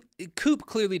 Coop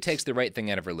clearly takes the right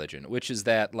thing out of religion, which is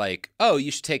that, like, oh,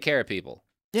 you should take care of people.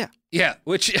 Yeah,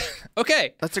 which,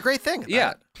 okay. That's a great thing.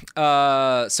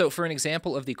 So for an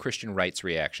example of the Christian Right's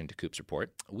reaction to Coop's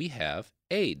report, we have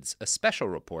AIDS, a special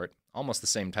report, almost the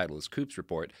same title as Coop's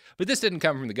report, but this didn't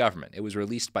come from the government. It was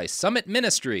released by Summit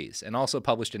Ministries and also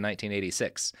published in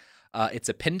 1986. Its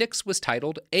appendix was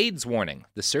titled AIDS Warning.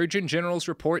 The Surgeon General's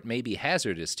report may be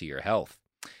hazardous to your health.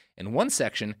 In one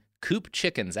section, Coop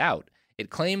chickens out. It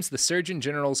claims the Surgeon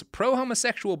General's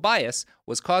pro-homosexual bias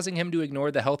was causing him to ignore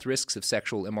the health risks of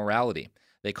sexual immorality.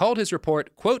 They called his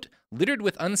report, quote, littered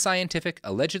with unscientific,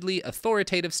 allegedly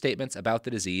authoritative statements about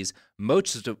the disease,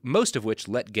 most of which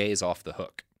let gays off the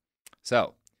hook.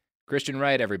 So, Christian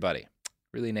Right, everybody.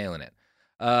 Really nailing it.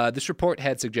 This report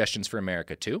had suggestions for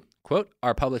America, too. Quote,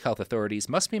 our public health authorities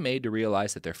must be made to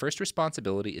realize that their first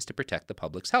responsibility is to protect the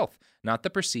public's health, not the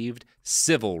perceived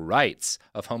civil rights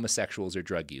of homosexuals or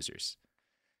drug users.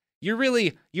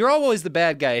 You're always the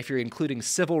bad guy if you're including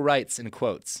civil rights in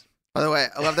quotes. By the way,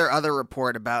 I love their other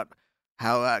report about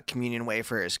how communion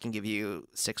wafers can give you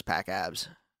 6-pack abs.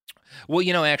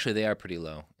 Well, actually, they are pretty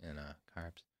low in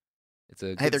carbs.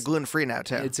 They're gluten-free now,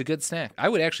 too. It's a good snack. I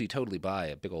would actually totally buy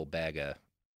a big old bag of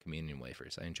communion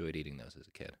wafers. I enjoyed eating those as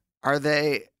a kid. Are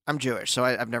they... I'm Jewish, so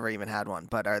I've never even had one,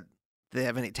 but do they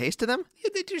have any taste to them? Yeah,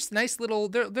 they're just nice little...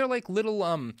 They're like little...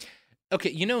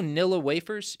 Okay, Nilla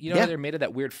wafers? How they're made of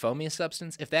that weird foamy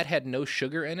substance? If that had no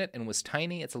sugar in it and was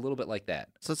tiny, it's a little bit like that.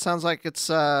 So it sounds like it's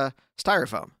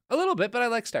styrofoam. A little bit, but I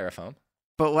like styrofoam.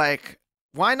 But, like,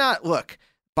 why not... Look,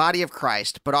 body of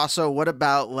Christ, but also what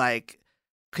about, like...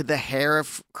 Could the hair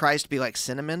of Christ be like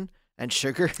cinnamon and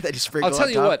sugar that you sprinkle on top? I'll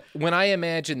tell you what, when I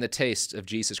imagine the taste of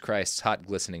Jesus Christ's hot,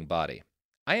 glistening body,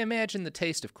 I imagine the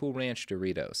taste of Cool Ranch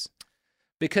Doritos.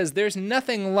 Because there's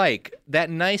nothing like that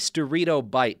nice Dorito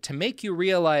bite to make you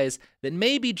realize that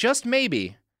maybe, just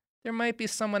maybe, there might be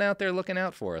someone out there looking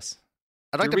out for us.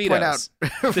 I'd like to point out,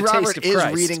 Robert is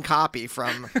reading copy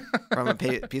from a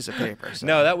piece of paper. So.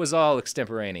 No, that was all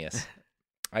extemporaneous.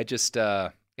 I just,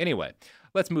 anyway,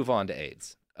 let's move on to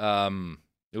AIDS. That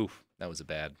was a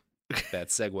bad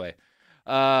segue.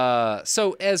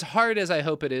 So as hard as I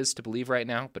hope it is to believe right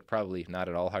now, but probably not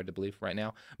at all hard to believe right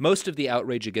now, most of the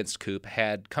outrage against Coop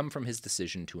had come from his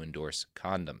decision to endorse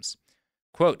condoms.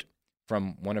 Quote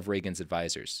from one of Reagan's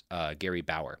advisors, Gary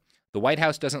Bauer, the White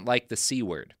House doesn't like the C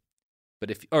word. But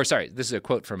this is a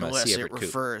quote from Unless C. Everett Coop.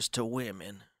 Refers to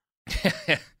women.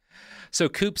 So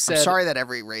Coop said... I'm sorry that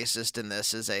every racist in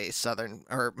this is a Southern,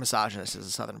 or misogynist is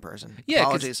a Southern person.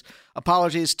 Yeah,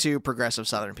 Apologies to progressive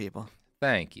Southern people.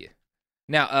 Thank you.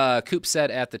 Now, Coop said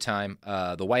at the time,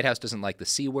 the White House doesn't like the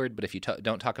C word, but if you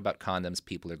don't talk about condoms,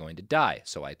 people are going to die,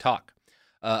 so I talk.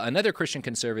 Another Christian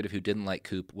conservative who didn't like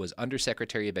Coop was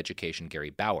Undersecretary of Education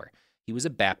Gary Bauer. He was a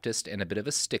Baptist and a bit of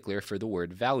a stickler for the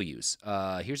word values.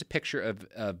 Here's a picture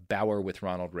of Bauer with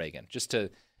Ronald Reagan, just to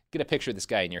get a picture of this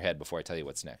guy in your head before I tell you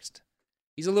what's next.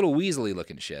 He's a little weaselly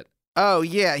looking shit. Oh,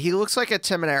 yeah. He looks like a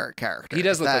Tim and Eric character. He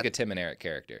does look like a Tim and Eric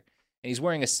character. And he's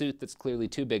wearing a suit that's clearly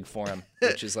too big for him,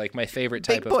 which is like my favorite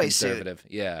type of conservative.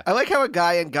 Suit. Yeah. I like how a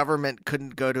guy in government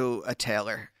couldn't go to a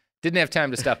tailor. Didn't have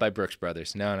time to stop by Brooks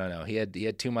Brothers. No. He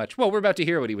had too much. Well, we're about to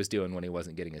hear what he was doing when he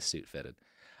wasn't getting his suit fitted.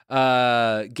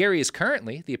 Gary is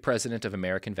currently the president of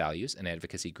American Values, an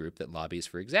advocacy group that lobbies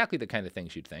for exactly the kind of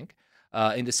things you'd think.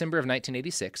 In December of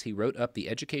 1986, he wrote up the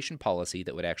education policy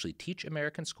that would actually teach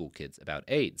American school kids about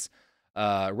AIDS.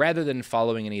 Rather than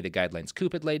following any of the guidelines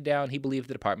Coop had laid down, he believed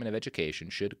the Department of Education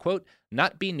should, quote,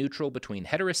 not be neutral between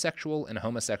heterosexual and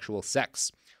homosexual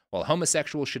sex. While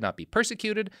homosexuals should not be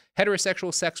persecuted,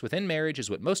 heterosexual sex within marriage is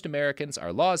what most Americans,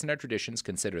 our laws, and our traditions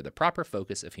consider the proper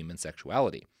focus of human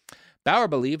sexuality. Bauer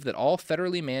believed that all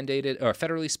federally mandated or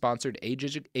federally sponsored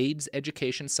AIDS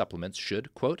education supplements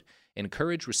should, quote,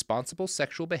 encourage responsible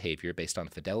sexual behavior based on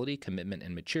fidelity, commitment,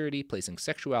 and maturity, placing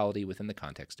sexuality within the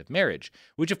context of marriage,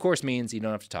 which of course means you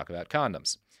don't have to talk about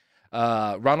condoms.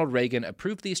 Ronald Reagan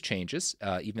approved these changes,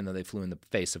 even though they flew in the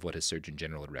face of what his Surgeon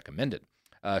General had recommended.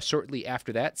 Shortly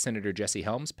after that, Senator Jesse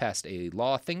Helms passed a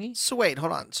law thingy. So wait,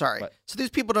 hold on. Sorry. What? So these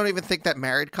people don't even think that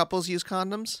married couples use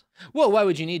condoms? Well, why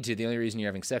would you need to? The only reason you're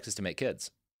having sex is to make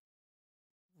kids.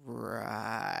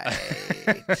 Right.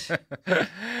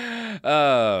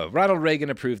 Ronald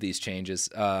Reagan approved these changes.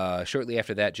 Shortly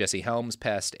after that, Jesse Helms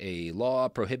passed a law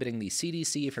prohibiting the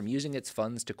CDC from using its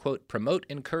funds to, quote, promote,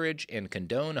 encourage, and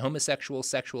condone homosexual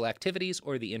sexual activities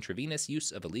or the intravenous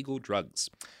use of illegal drugs.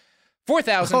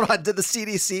 4,000. Hold on.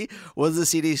 Was the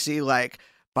CDC like,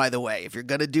 by the way, if you're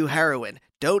going to do heroin,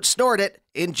 don't snort it,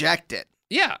 inject it?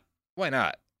 Yeah. Why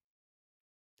not?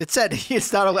 It said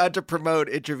it's not allowed to promote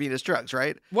intravenous drugs,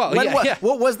 right? Well,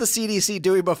 what was the CDC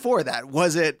doing before that?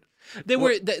 Was it?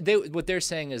 What they're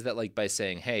saying is that, like, by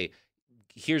saying, hey,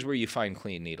 here's where you find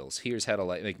clean needles. Here's how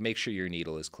to make sure your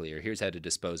needle is clear. Here's how to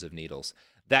dispose of needles.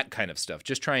 That kind of stuff.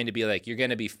 Just trying to be like, you're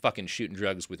going to be fucking shooting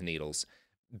drugs with needles.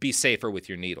 Be safer with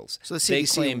your needles. So the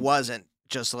CDC wasn't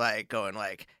just like going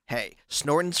like, hey,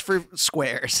 snorting's for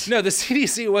squares. No, the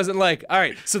CDC wasn't like, all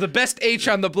right, so the best H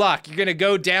on the block, you're going to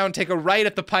go down, take a right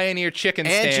at the Pioneer Chicken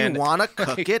stand. And you want to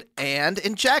cook it and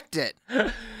inject it.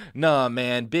 No,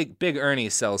 man, Big Ernie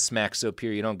sells smack so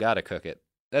pure you don't got to cook it.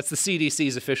 That's the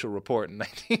CDC's official report in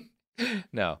 19...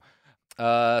 No.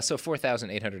 So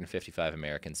 4,855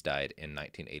 Americans died in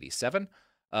 1987.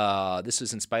 This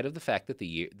was in spite of the fact that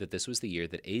this was the year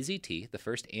that AZT, the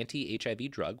first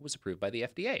anti-HIV drug, was approved by the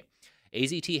FDA.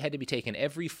 AZT had to be taken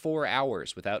every 4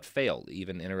 hours without fail,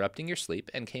 even interrupting your sleep,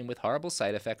 and came with horrible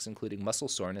side effects including muscle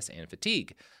soreness and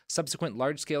fatigue. Subsequent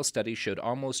large-scale studies showed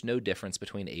almost no difference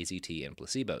between AZT and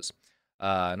placebos.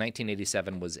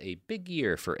 1987 was a big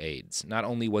year for AIDS. Not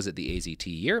only was it the AZT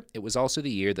year, it was also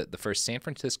the year that the first San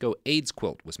Francisco AIDS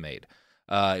quilt was made.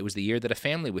 It was the year that a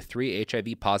family with 3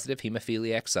 HIV-positive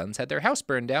hemophiliac sons had their house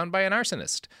burned down by an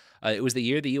arsonist. It was the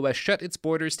year the U.S. shut its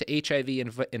borders to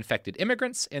HIV-infected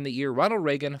immigrants, and the year Ronald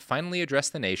Reagan finally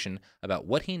addressed the nation about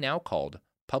what he now called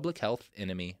public health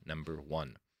enemy number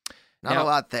 1. Not a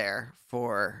lot there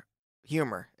for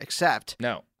humor, except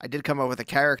I did come up with a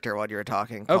character while you were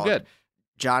talking. Oh, good.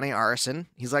 Johnny Arson.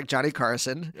 He's like Johnny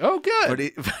Carson. Oh,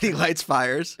 good. But he lights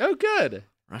fires. Oh, good.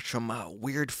 That's some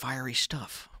weird, fiery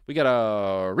stuff. We got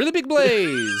a really big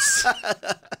blaze.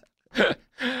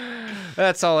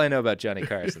 That's all I know about Johnny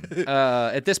Carson.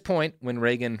 At this point, when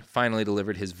Reagan finally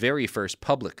delivered his very first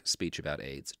public speech about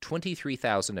AIDS,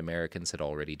 23,000 Americans had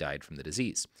already died from the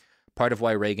disease. Part of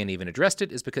why Reagan even addressed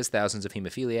it is because thousands of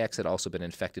hemophiliacs had also been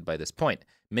infected by this point.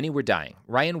 Many were dying.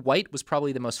 Ryan White was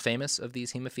probably the most famous of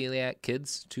these hemophiliac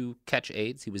kids to catch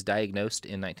AIDS. He was diagnosed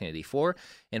in 1984,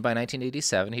 and by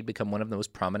 1987, he'd become one of the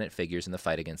most prominent figures in the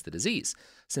fight against the disease.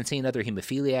 Since he and other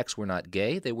hemophiliacs were not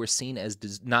gay, they were seen as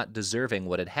not deserving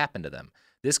what had happened to them.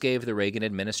 This gave the Reagan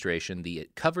administration the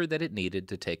cover that it needed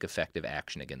to take effective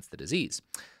action against the disease.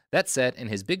 That said, in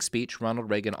his big speech, Ronald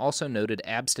Reagan also noted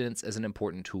abstinence as an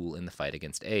important tool in the fight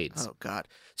against AIDS. Oh, God.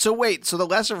 So wait, so the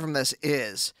lesson from this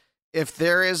is, if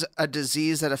there is a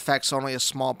disease that affects only a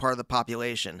small part of the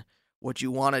population, what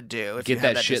you want to do, if get you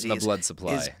have that shit disease, in the blood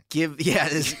supply, is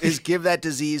give that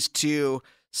disease to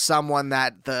someone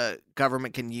that the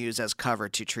government can use as cover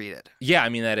to treat it. Yeah, I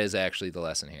mean, that is actually the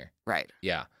lesson here. Right.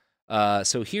 Yeah.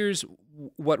 So here's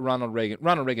what Ronald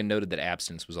Reagan noted that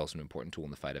abstinence was also an important tool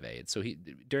in the fight of AIDS. So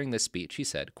during this speech, he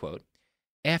said, quote,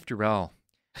 "After all,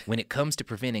 when it comes to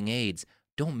preventing AIDS,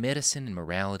 don't medicine and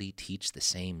morality teach the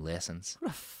same lessons?"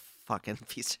 What a fucking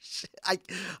piece of shit.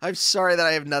 I'm sorry that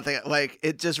I have nothing. Like,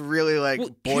 it just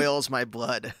really boils my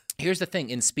blood. Here's the thing.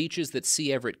 In speeches that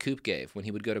C. Everett Koop gave when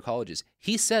he would go to colleges,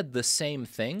 he said the same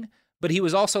thing, but he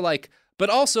was also like, but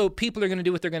also, people are going to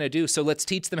do what they're going to do, so let's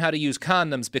teach them how to use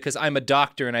condoms because I'm a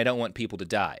doctor and I don't want people to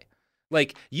die.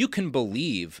 Like, you can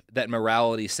believe that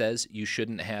morality says you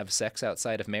shouldn't have sex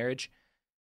outside of marriage.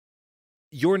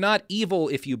 You're not evil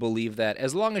if you believe that,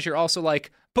 as long as you're also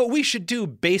like, but we should do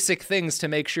basic things to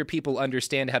make sure people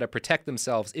understand how to protect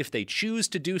themselves if they choose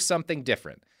to do something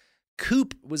different.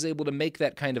 Koop was able to make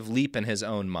that kind of leap in his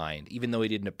own mind, even though he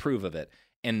didn't approve of it,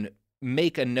 and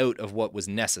make a note of what was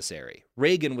necessary.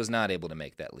 Reagan was not able to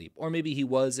make that leap. Or maybe he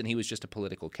was, and he was just a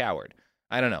political coward.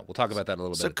 I don't know. We'll talk about that a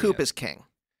little bit. So Koop is king.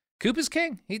 Koop is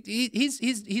king.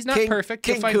 He's not king, perfect.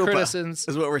 King You'll find Koopa criticisms.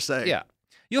 Is what we're saying. Yeah.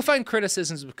 You'll find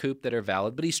criticisms of Koop that are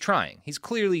valid, but he's trying. He's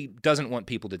clearly doesn't want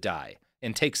people to die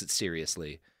and takes it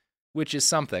seriously, which is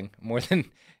something more than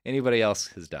anybody else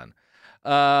has done.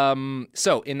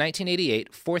 So in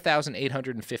 1988,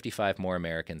 4,855 more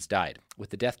Americans died.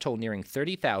 With the death toll nearing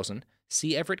 30,000,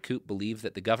 C. Everett Koop believed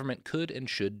that the government could and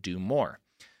should do more.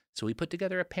 So he put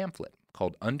together a pamphlet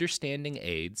called Understanding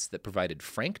AIDS that provided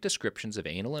frank descriptions of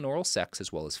anal and oral sex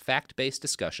as well as fact-based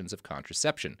discussions of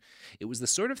contraception. It was the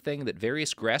sort of thing that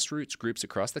various grassroots groups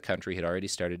across the country had already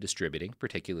started distributing,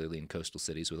 particularly in coastal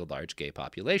cities with a large gay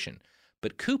population.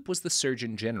 But Koop was the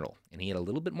Surgeon General, and he had a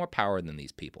little bit more power than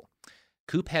these people.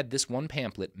 Koop had this one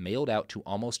pamphlet mailed out to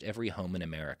almost every home in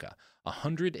America.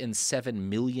 107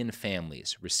 million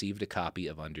families received a copy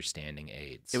of Understanding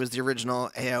AIDS. It was the original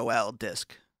AOL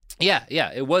disc. Yeah.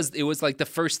 It was like the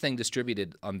first thing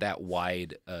distributed on that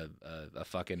wide a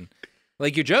fucking,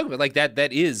 like you're joking, but like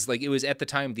that is like, it was at the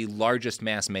time the largest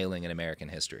mass mailing in American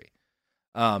history.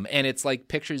 And it's like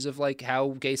pictures of like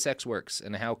how gay sex works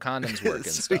and how condoms work and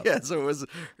stuff. Yeah, so it was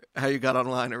how you got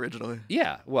online originally.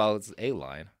 Yeah, well, it's a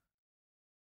line.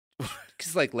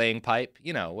 It's like laying pipe,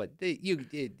 you know what?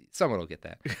 Someone will get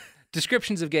that.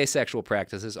 Descriptions of gay sexual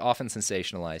practices, often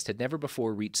sensationalized, had never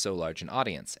before reached so large an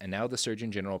audience, and now the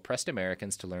Surgeon General pressed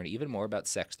Americans to learn even more about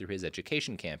sex through his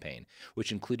education campaign,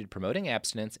 which included promoting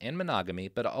abstinence and monogamy,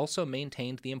 but also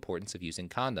maintained the importance of using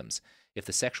condoms. If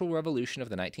the sexual revolution of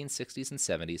the 1960s and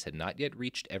 70s had not yet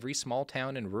reached every small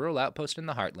town and rural outpost in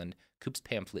the heartland, Koop's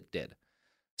pamphlet did.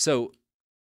 So,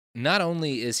 not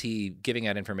only is he giving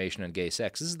out information on gay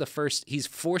sex, this is the first, he's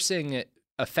forcing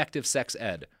effective sex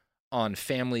ed on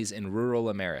families in rural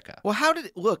America. Well,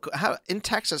 how in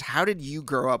Texas, how did you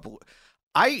grow up?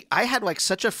 I had like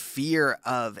such a fear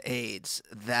of AIDS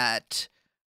that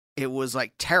it was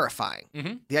like terrifying.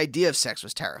 Mm-hmm. The idea of sex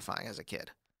was terrifying as a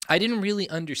kid. I didn't really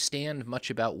understand much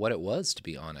about what it was, to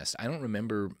be honest. I don't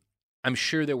remember. I'm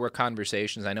sure there were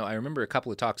conversations. I remember a couple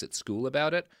of talks at school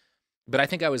about it. But I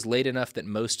think I was late enough that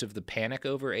most of the panic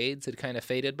over AIDS had kind of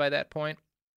faded by that point.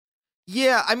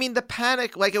 Yeah, I mean, the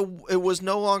panic, like it was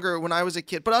no longer when I was a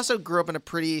kid, but I also grew up in a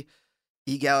pretty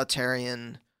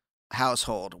egalitarian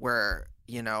household where,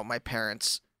 you know, my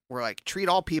parents were like, treat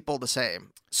all people the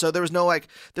same. So there was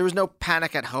no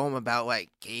panic at home about like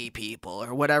gay people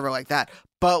or whatever like that.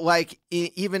 But like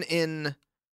even in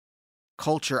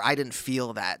culture, I didn't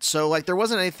feel that. So like there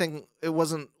wasn't anything, it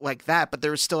wasn't like that, but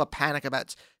there was still a panic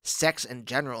about sex in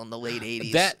general in the late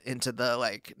 80s into the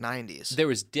like 90s. There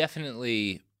was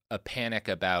definitely a panic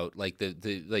about like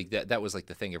that was like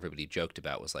the thing everybody joked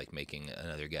about was like making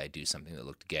another guy do something that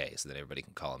looked gay so that everybody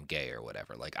can call him gay or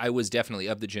whatever. Like I was definitely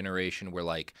of the generation where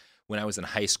like when I was in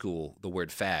high school, the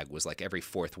word fag was like every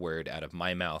fourth word out of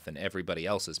my mouth and everybody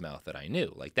else's mouth that I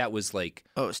knew. Like that was like...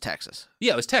 Oh, it was Texas.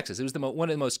 Yeah, it was Texas. It was one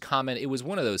of the most common... It was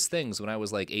one of those things when I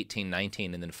was like 18,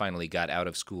 19 and then finally got out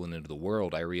of school and into the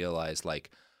world, I realized like,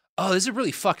 oh, this is a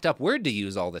really fucked up word to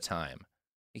use all the time.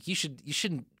 Like you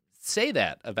shouldn't say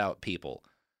that about people.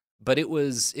 But it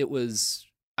was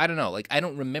I don't know, like I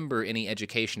don't remember any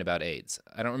education about AIDS.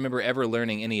 I don't remember ever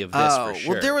learning any of this for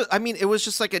sure. Well, it was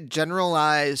just like a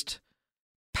generalized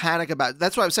panic about,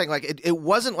 that's what I'm saying, like it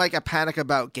wasn't like a panic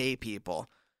about gay people.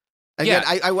 Again,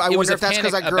 yeah, I wonder if that's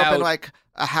because I grew up in like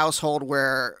a household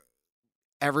where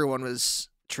everyone was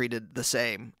treated the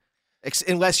same,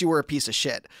 unless you were a piece of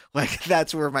shit. Like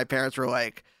that's where my parents were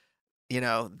like, you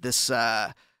know, this,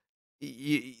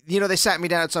 you know, they sat me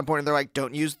down at some point and they're like,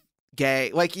 don't use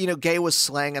gay. Like, you know, gay was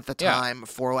slang at the time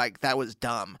for like, that was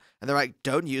dumb. And they're like,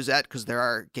 don't use that because there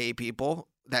are gay people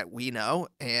that we know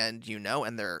and you know,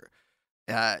 and they're,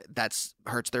 that's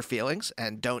hurts their feelings,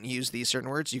 and don't use these certain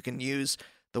words. You can use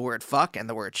the word fuck and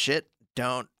the word shit.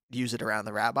 Don't use it around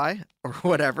the rabbi or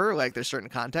whatever. Like there's certain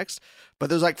contexts, but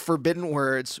there's like forbidden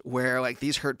words where like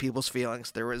these hurt people's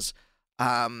feelings. There was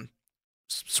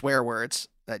swear words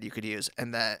that you could use,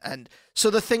 and so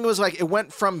the thing was like it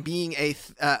went from being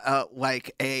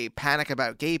like a panic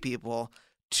about gay people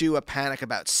to a panic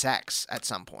about sex at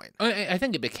some point. I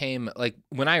think it became like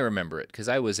when I remember it, because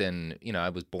I was I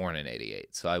was born in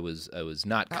 '88, so I was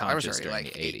not conscious during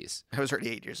the '80s. I was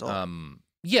already 8 years old.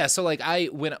 Yeah, so like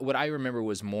what I remember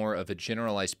was more of a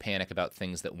generalized panic about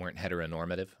things that weren't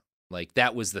heteronormative. Like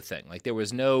that was the thing. Like there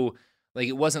was no, like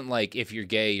it wasn't like if you're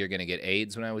gay you're gonna get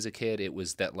AIDS when I was a kid. It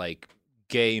was that like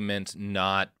gay meant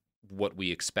not what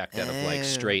we expect out of like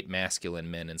straight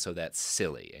masculine men, and so that's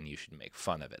silly and you should make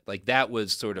fun of it. Like that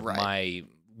was sort of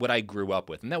what I grew up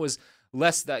with, and that was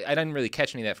less that I didn't really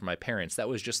catch any of that from my parents. That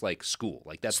was just like school.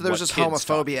 Like that's so there was just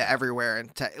homophobia everywhere, and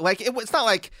like it's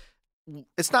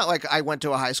not like I went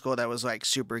to a high school that was like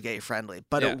super gay friendly,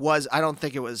 but it was. I don't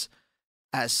think the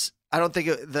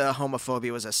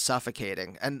homophobia was as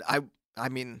suffocating. And I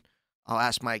mean, I'll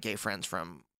ask my gay friends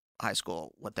from high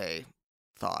school what they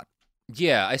thought.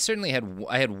 Yeah, I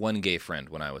had one gay friend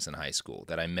when I was in high school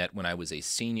that I met when I was a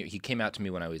senior. He came out to me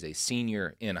when I was a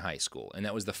senior in high school, and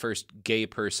that was the first gay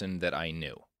person that I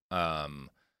knew.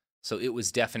 So it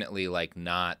was definitely like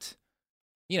not,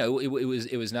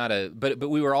 it was not a, but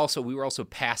we were also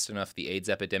past enough the AIDS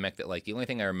epidemic that like the only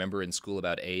thing I remember in school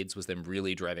about AIDS was them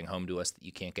really driving home to us that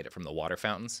you can't get it from the water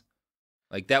fountains.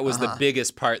 Like that was the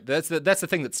biggest part. That's the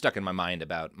thing that stuck in my mind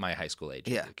about my high school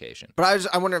age education. But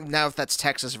I wonder now if that's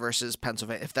Texas versus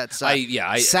Pennsylvania. If that's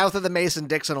south of the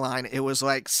Mason-Dixon line, it was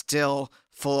like still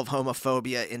full of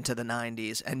homophobia into the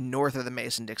 90s, and north of the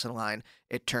Mason-Dixon line,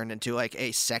 it turned into like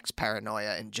a sex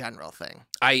paranoia in general thing.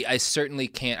 I certainly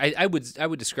can't. I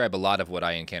would describe a lot of what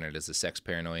I encountered as a sex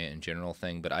paranoia in general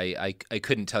thing, but I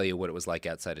couldn't tell you what it was like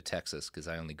outside of Texas because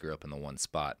I only grew up in the one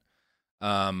spot.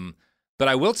 But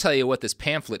I will tell you what this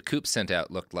pamphlet Coop sent out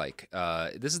looked like.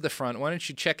 This is the front. Why don't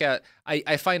you check out?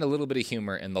 I find a little bit of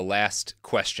humor in the last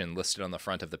question listed on the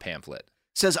front of the pamphlet.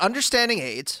 It says, Understanding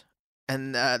AIDS,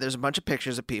 and there's a bunch of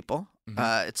pictures of people.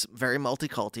 Mm-hmm. It's very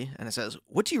multi-culty, and it says,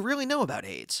 what do you really know about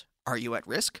AIDS? Are you at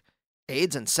risk?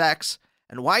 AIDS and sex,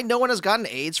 and why no one has gotten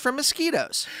AIDS from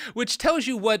mosquitoes. Which tells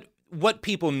you what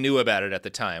people knew about it at the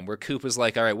time, where Coop was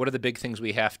like, all right, what are the big things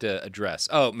we have to address?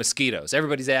 Oh, mosquitoes.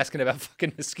 Everybody's asking about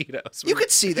fucking mosquitoes. You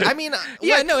could see that. I mean,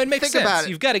 it makes sense. About it.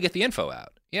 You've got to get the info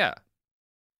out. Yeah.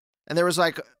 And there was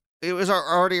it was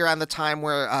already around the time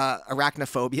where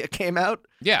arachnophobia came out.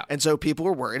 Yeah. And so people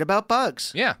were worried about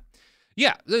bugs. Yeah.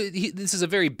 Yeah, this is a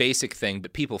very basic thing,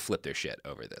 but people flip their shit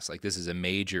over this. Like, this is a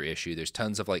major issue. There's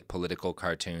tons of, like, political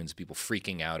cartoons, people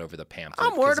freaking out over the pamphlet.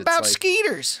 I'm worried about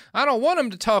skeeters. I don't want them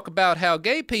to talk about how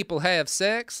gay people have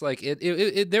sex. Like,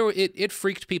 it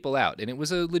freaked people out, and it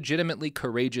was a legitimately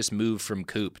courageous move from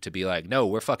Coop to be like, no,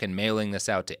 we're fucking mailing this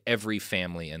out to every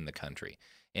family in the country.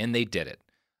 And they did it.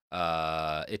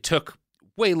 It took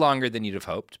way longer than you'd have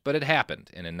hoped, but it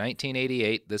happened. And in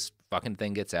 1988, this fucking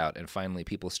thing gets out, and finally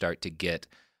people start to get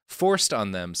forced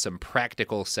on them some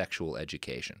practical sexual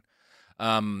education.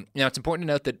 Now, it's important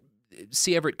to note that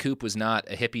C. Everett Koop was not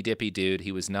a hippy-dippy dude.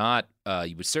 He was not,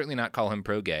 you would certainly not call him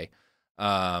pro-gay.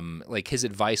 Like, his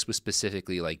advice was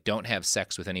specifically, like, don't have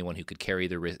sex with anyone who could carry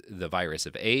the virus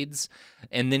of AIDS.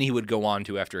 And then he would go on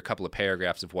to, after a couple of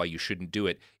paragraphs of why you shouldn't do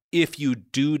it, if you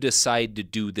do decide to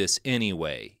do this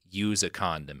anyway, use a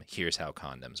condom. Here's how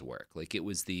condoms work. Like, it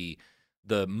was the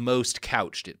most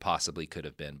couched it possibly could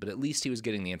have been, but at least he was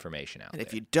getting the information out. And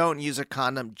if you don't use a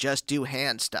condom, just do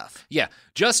hand stuff. Yeah,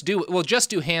 just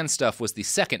do hand stuff was the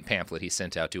second pamphlet he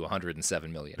sent out to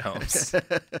 107 million homes.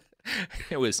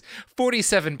 It was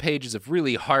 47 pages of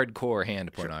really hardcore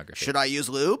hand pornography. Should I use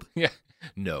lube? Yeah.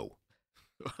 No.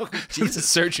 The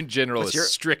Surgeon General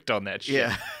is strict on that shit.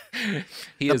 Yeah.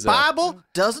 The Bible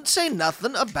doesn't say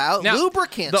nothing about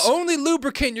lubricants. The only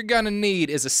lubricant you're going to need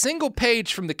is a single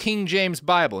page from the King James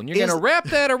Bible, and you're going to wrap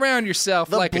that around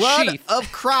yourself like a sheath. The blood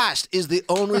of Christ is the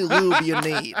only lube you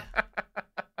need.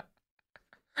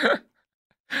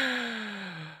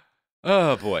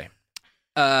 Oh, boy.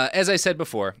 As I said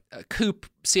before,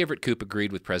 C. Everett Koop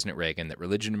agreed with President Reagan that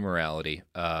religion and morality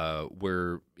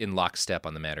were in lockstep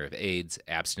on the matter of AIDS.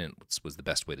 Abstinence was the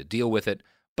best way to deal with it.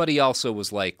 But he also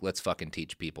was like, let's fucking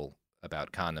teach people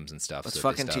about condoms and stuff. Let's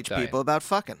fucking teach people about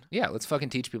fucking. Yeah, let's fucking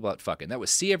teach people about fucking. That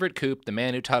was C. Everett Koop, the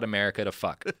man who taught America to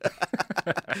fuck.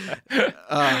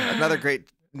 Another great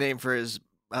name for his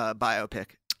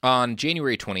biopic. On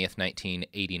January 20th,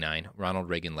 1989, Ronald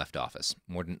Reagan left office.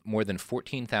 More than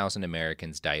 14,000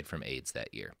 Americans died from AIDS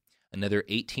that year. Another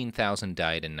 18,000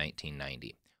 died in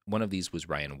 1990. One of these was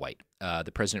Ryan White.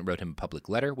 The president wrote him a public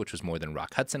letter, which was more than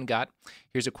Rock Hudson got.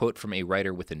 Here's a quote from a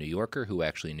writer with The New Yorker who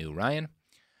actually knew Ryan.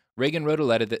 Reagan wrote a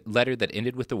letter that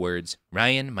ended with the words,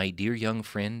 "Ryan, my dear young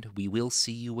friend, we will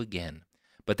see you again."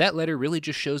 But that letter really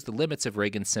just shows the limits of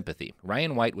Reagan's sympathy.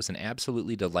 Ryan White was an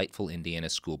absolutely delightful Indiana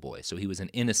schoolboy, so he was an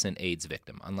innocent AIDS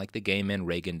victim, unlike the gay men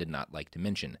Reagan did not like to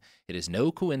mention. It is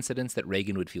no coincidence that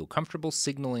Reagan would feel comfortable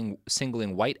singling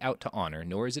White out to honor,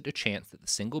 nor is it a chance that the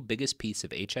single biggest piece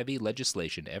of HIV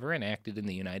legislation ever enacted in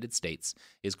the United States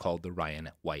is called the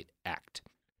Ryan White Act.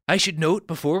 I should note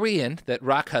before we end that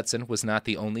Rock Hudson was not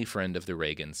the only friend of the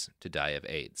Reagans to die of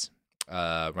AIDS.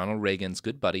 Ronald Reagan's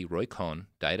good buddy, Roy Cohn,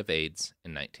 died of AIDS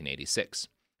in 1986.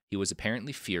 He was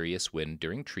apparently furious when,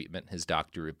 during treatment, his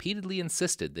doctor repeatedly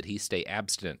insisted that he stay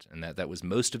abstinent, and that was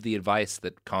most of the advice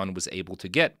that Cohn was able to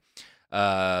get.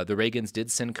 The Reagans did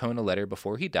send Cohn a letter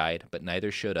before he died, but neither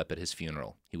showed up at his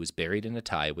funeral. He was buried in a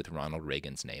tie with Ronald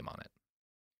Reagan's name on it.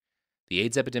 The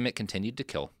AIDS epidemic continued to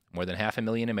kill. More than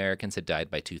 500,000 Americans had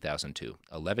died by 2002,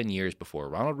 11 years before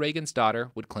Ronald Reagan's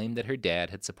daughter would claim that her dad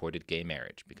had supported gay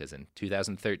marriage, because in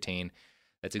 2013,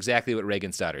 that's exactly what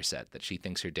Reagan's daughter said, that she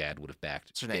thinks her dad would have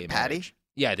backed gay marriage. Patty?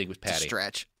 Yeah, I think it was Patty. It's a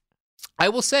stretch. I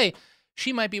will say,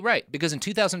 she might be right, because in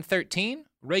 2013,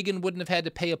 Reagan wouldn't have had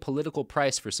to pay a political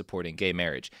price for supporting gay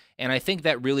marriage, and I think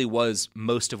that really was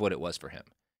most of what it was for him.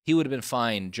 He would have been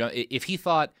fine if he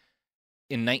thought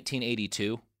in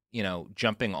 1982,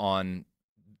 jumping on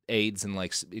AIDS and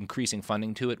like increasing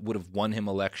funding to it would have won him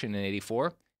election in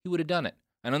 84. He would have done it.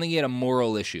 I don't think he had a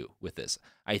moral issue with this.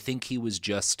 I think he was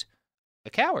just a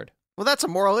coward. Well, that's a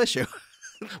moral issue.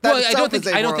 Well, I don't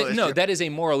think. No, that is a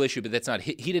moral issue, but that's not.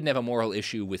 He didn't have a moral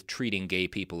issue with treating gay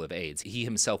people of AIDS. He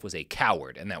himself was a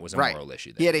coward, and that was a moral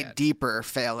issue. He had a deeper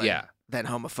failing than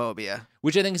homophobia,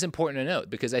 which I think is important to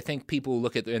note because I think people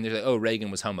look at and they're like, "Oh,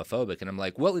 Reagan was homophobic," and I'm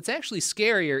like, "Well, it's actually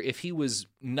scarier if he was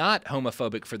not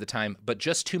homophobic for the time, but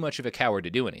just too much of a coward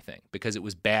to do anything because it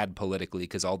was bad politically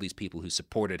because all these people who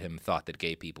supported him thought that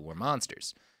gay people were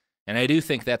monsters." And I do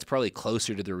think that's probably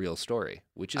closer to the real story,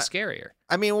 which is scarier.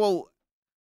 I mean, well.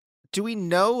 Do we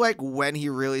know, like, when he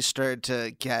really started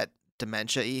to get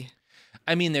dementia-y?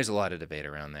 I mean, there's a lot of debate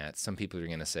around that. Some people are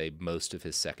going to say most of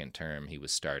his second term, he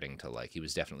was starting to, like, he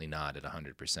was definitely not at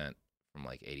 100% from,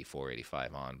 like, 84,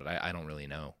 85 on, but I don't really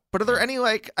know. But are there any,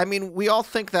 like, I mean, we all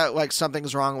think that, like,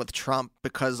 something's wrong with Trump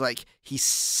because, like, he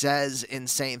says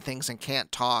insane things and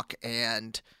can't talk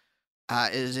and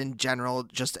is, in general,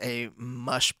 just a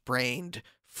mush-brained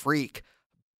freak.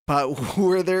 But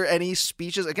were there any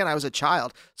speeches? Again, I was a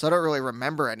child, so I don't really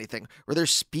remember anything. Were there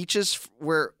speeches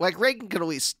where, like, Reagan could at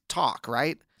least talk,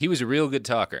 right? He was a real good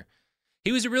talker.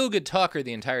 He was a real good talker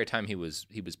the entire time he was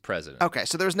president. Okay,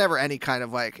 so there was never any kind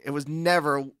of, like, it was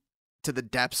never to the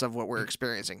depths of what we're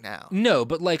experiencing now. No,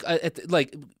 but like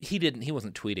he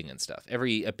wasn't tweeting and stuff.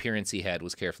 Every appearance he had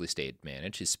was carefully stage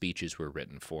managed. His speeches were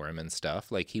written for him and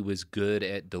stuff. Like he was good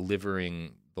at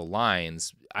delivering the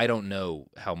lines. I don't know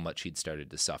how much he'd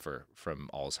started to suffer from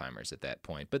Alzheimer's at that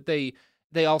point, but they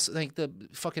also think the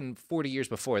fucking 40 years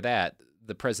before that,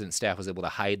 the president's staff was able to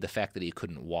hide the fact that he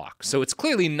couldn't walk. So it's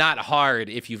clearly not hard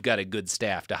if you've got a good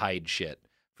staff to hide shit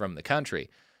from the country,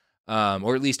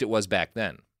 or at least it was back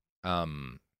then.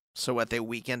 So what, they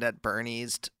weekend at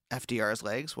Bernie's FDR's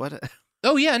legs? What?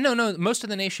 Oh yeah, no. Most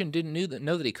of the nation didn't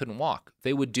know that he couldn't walk.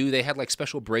 They had like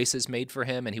special braces made for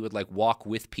him, and he would like walk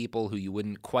with people who you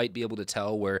wouldn't quite be able to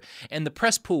tell where. And the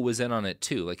press pool was in on it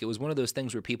too. Like it was one of those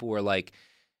things where people were like,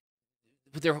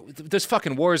 "There's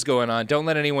fucking wars going on. Don't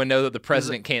let anyone know that the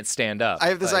president can't stand up." I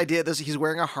have this idea. He's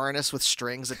wearing a harness with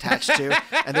strings attached to,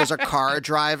 and there's a car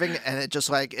driving, and it just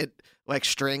like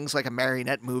strings like a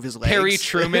marionette move his legs. Harry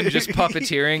Truman just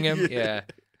puppeteering him. Yeah.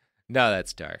 No,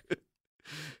 that's dark.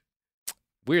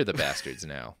 We're the bastards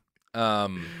now.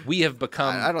 We have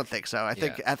become. I don't think so. I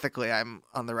think ethically, I'm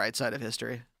on the right side of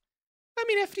history. I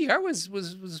mean, FDR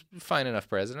was fine enough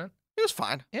president. He was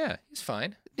fine. Yeah, he's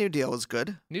fine. New Deal was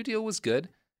good. New Deal was good.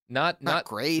 Not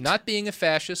great. Not being a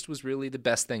fascist was really the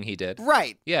best thing he did.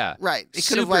 Right. Yeah. Right.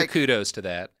 Super kudos to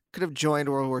that. Could have joined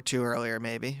World War II earlier,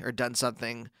 maybe, or done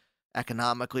something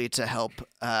economically to help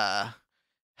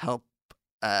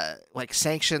like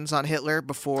sanctions on Hitler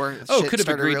before. Could have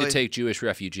agreed to take Jewish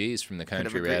refugees from the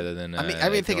country rather than. I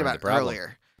mean, think about it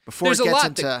earlier before it gets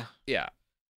into. Yeah.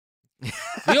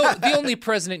 The only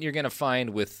president you're going to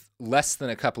find with less than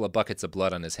a couple of buckets of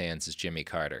blood on his hands is Jimmy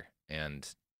Carter, and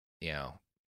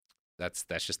that's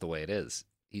just the way it is.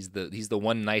 He's the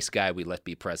one nice guy we let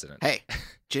be president. Hey,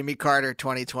 Jimmy Carter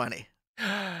 2020.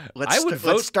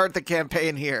 Let's start the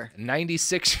campaign here.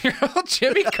 96-year-old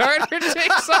Jimmy Carter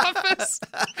takes office.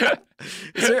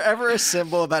 Is there ever a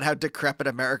symbol about how decrepit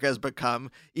America has become,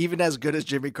 even as good as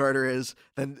Jimmy Carter is,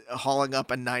 than hauling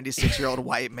up a 96-year-old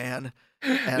white man?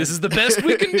 This is the best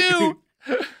we can do.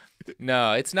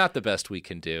 No, it's not the best we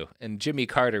can do. And Jimmy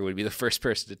Carter would be the first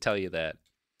person to tell you that.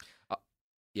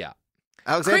 Yeah.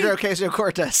 Alexandria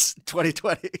Ocasio-Cortez,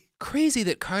 2020. Crazy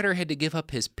that Carter had to give up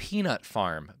his peanut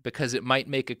farm because it might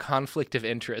make a conflict of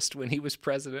interest when he was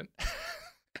president.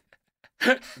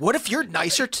 What if you're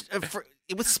nicer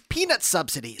with peanut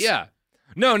subsidies? Yeah.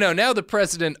 No. Now the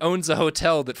president owns a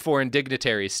hotel that foreign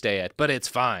dignitaries stay at, but it's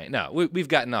fine. No, we've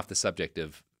gotten off the subject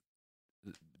of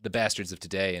the bastards of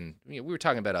today, and we were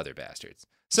talking about other bastards.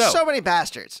 So many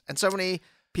bastards and so many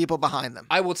people behind them.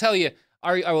 I will tell you.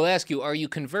 I will ask you, are you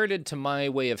converted to my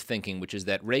way of thinking, which is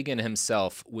that Reagan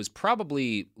himself was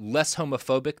probably less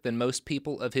homophobic than most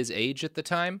people of his age at the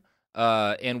time,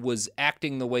 and was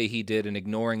acting the way he did and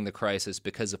ignoring the crisis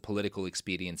because of political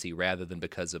expediency rather than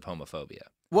because of homophobia?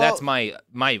 Well, that's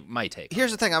my take.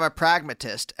 Here's the thing. I'm a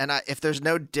pragmatist, and if there's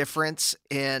no difference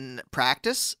in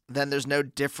practice, then there's no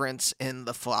difference in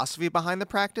the philosophy behind the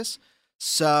practice.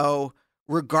 So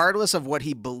regardless of what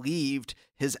he believed,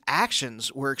 his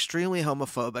actions were extremely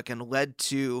homophobic and led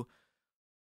to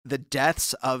the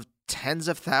deaths of tens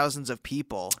of thousands of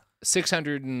people.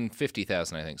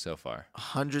 650,000, I think, so far.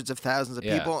 Hundreds of thousands of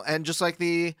people. And just like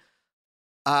the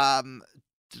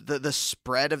the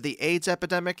spread of the AIDS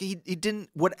epidemic. He didn't,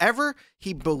 whatever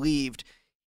he believed,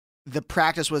 the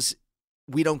practice was,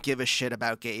 we don't give a shit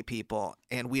about gay people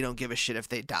and we don't give a shit if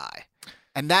they die.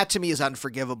 And that to me is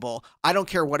unforgivable. I don't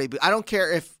care what I don't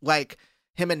care if like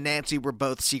him and Nancy were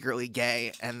both secretly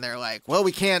gay and they're like, well,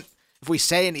 we can't, if we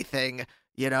say anything,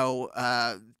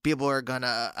 people are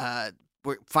gonna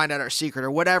find out our secret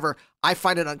or whatever. I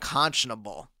find it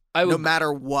unconscionable no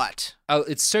matter what.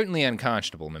 It's certainly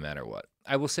unconscionable no matter what.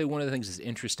 I will say one of the things that's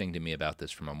interesting to me about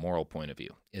this from a moral point of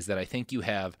view is that I think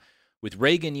with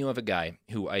Reagan, you have a guy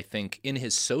who I think in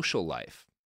his social life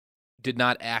did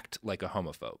not act like a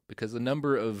homophobe because a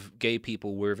number of gay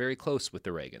people were very close with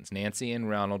the Reagans. Nancy and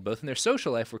Ronald, both in their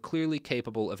social life, were clearly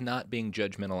capable of not being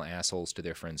judgmental assholes to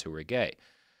their friends who were gay.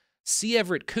 C.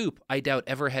 Everett Koop, I doubt,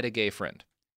 ever had a gay friend.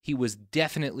 He was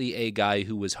definitely a guy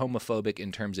who was homophobic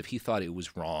in terms of he thought it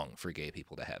was wrong for gay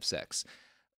people to have sex.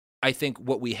 I think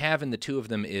what we have in the two of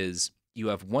them is you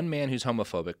have one man who's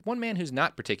homophobic, one man who's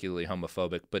not particularly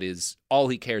homophobic, but all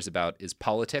he cares about is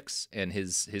politics and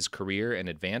his career and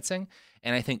advancing.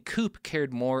 And I think Koop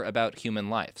cared more about human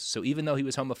life. So even though he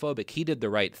was homophobic, he did the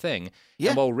right thing. Yeah.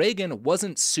 And while Reagan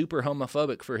wasn't super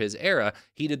homophobic for his era,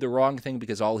 he did the wrong thing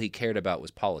because all he cared about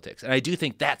was politics. And I do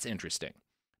think that's interesting,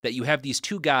 that you have these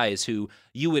two guys who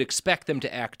you would expect them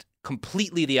to act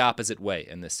completely the opposite way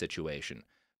in this situation.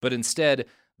 But instead,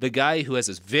 the guy who has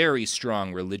this very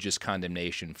strong religious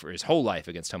condemnation for his whole life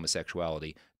against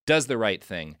homosexuality does the right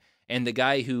thing. And the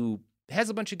guy who has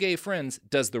a bunch of gay friends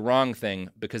does the wrong thing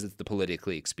because it's the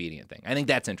politically expedient thing. I think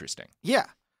that's interesting. Yeah.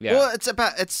 Well, it's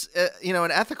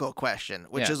an ethical question,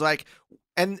 which is like,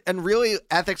 and really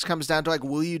ethics comes down to like,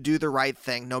 will you do the right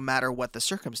thing no matter what the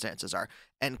circumstances are?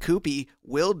 And Koopy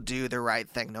will do the right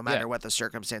thing no matter what the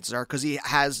circumstances are because he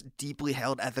has deeply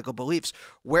held ethical beliefs.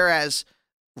 Whereas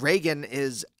Reagan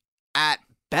is at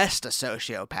best a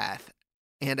sociopath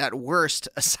and at worst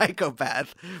a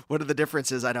psychopath. What are the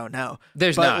differences? I don't know.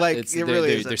 There's but not. Like,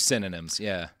 they're synonyms.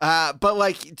 Yeah. But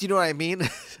like, do you know what I mean?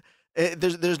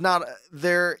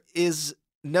 There is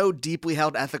no deeply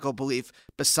held ethical belief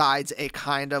besides a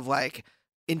kind of like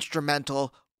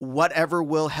instrumental, whatever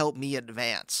will help me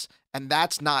advance. And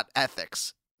that's not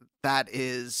ethics. That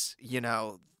is,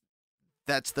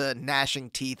 that's the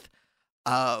gnashing teeth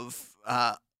of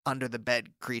under the bed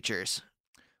creatures.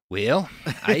 Well,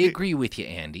 I agree with you,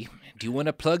 Andy. Do you want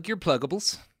to plug your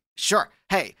pluggables? Sure.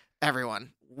 Hey,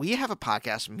 everyone. We have a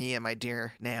podcast. Me and my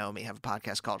dear Naomi have a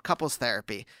podcast called Couples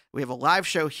Therapy. We have a live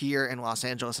show here in Los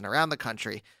Angeles and around the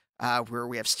country where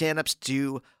we have stand-ups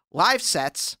do live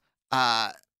sets.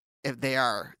 If they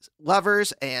are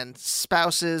lovers and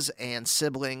spouses and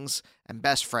siblings and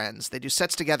best friends, they do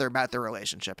sets together about their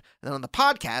relationship. And then on the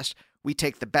podcast, we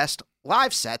take the best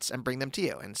live sets and bring them to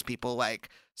you. And it's people like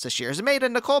Sashir Zameda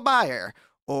and Nicole Byer,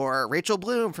 or Rachel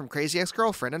Bloom from Crazy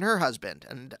Ex-Girlfriend and her husband,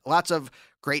 and lots of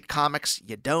great comics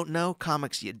you don't know,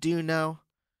 comics you do know.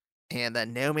 And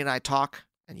then Naomi and I talk,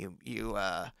 and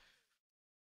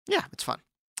it's fun.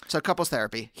 So Couples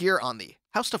Therapy here on the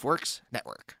How Stuff Works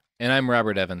Network. And I'm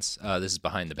Robert Evans. This is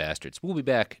Behind the Bastards. We'll be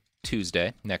back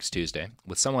next Tuesday,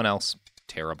 with someone else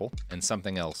terrible and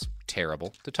something else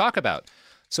terrible to talk about.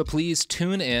 So please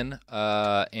tune in,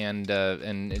 and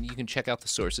you can check out the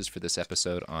sources for this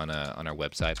episode on our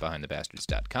website,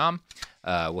 behindthebastards.com.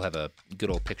 We'll have a good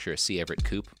old picture of C. Everett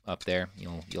Koop up there.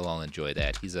 You'll all enjoy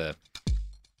that.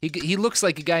 He looks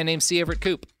like a guy named C. Everett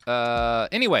Koop.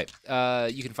 Anyway,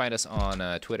 you can find us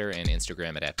on Twitter and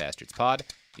Instagram at @BastardsPod.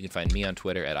 You can find me on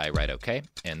Twitter at iWriteOK,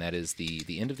 and that is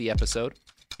the end of the episode.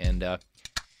 And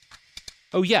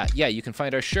you can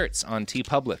find our shirts on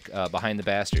TeePublic, Behind the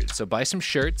Bastards. So buy some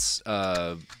shirts.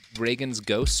 Reagan's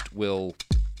ghost will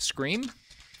scream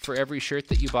for every shirt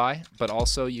that you buy, but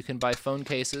also you can buy phone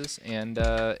cases and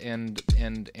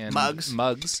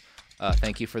mugs.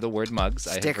 Thank you for the word mugs.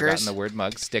 Stickers. I had forgotten the word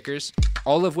mugs. Stickers.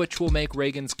 All of which will make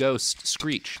Reagan's ghost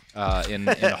screech in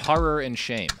horror and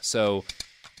shame. So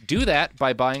do that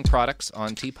by buying products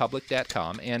on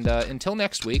teepublic.com. And until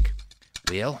next week,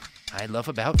 well, I love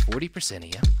about 40% of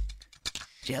you.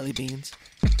 Jelly beans.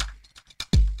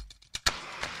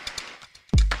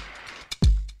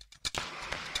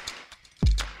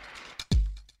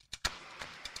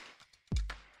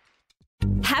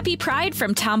 Happy Pride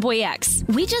from Tomboy X.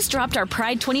 We just dropped our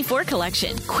Pride 24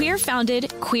 collection. Queer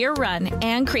founded, queer run,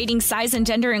 and creating size and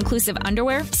gender inclusive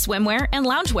underwear, swimwear, and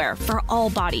loungewear for all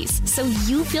bodies, so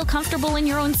you feel comfortable in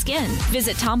your own skin.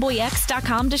 Visit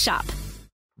tomboyx.com to shop.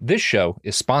 This show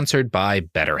is sponsored by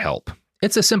BetterHelp.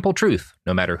 It's a simple truth.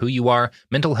 No matter who you are,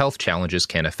 mental health challenges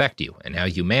can affect you, and how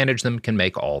you manage them can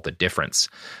make all the difference.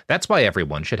 That's why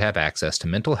everyone should have access to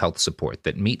mental health support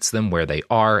that meets them where they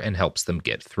are and helps them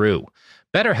get through.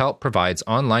 BetterHelp provides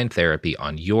online therapy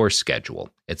on your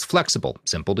schedule. It's flexible,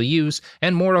 simple to use,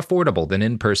 and more affordable than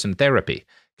in-person therapy.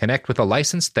 Connect with a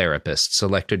licensed therapist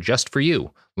selected just for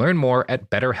you. Learn more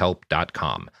at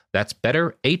BetterHelp.com. That's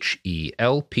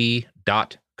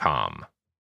BetterHelp.com.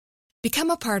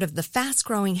 Become a part of the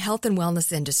fast-growing health and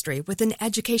wellness industry with an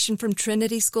education from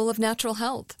Trinity School of Natural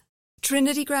Health.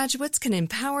 Trinity graduates can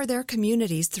empower their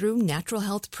communities through natural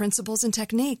health principles and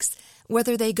techniques,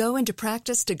 whether they go into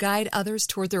practice to guide others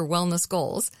toward their wellness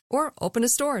goals or open a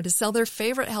store to sell their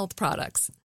favorite health products.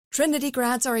 Trinity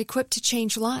grads are equipped to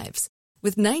change lives.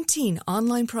 With 19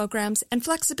 online programs and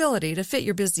flexibility to fit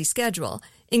your busy schedule,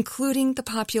 including the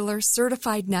popular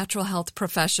Certified Natural Health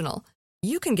Professional,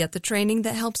 you can get the training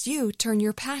that helps you turn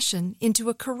your passion into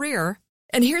a career.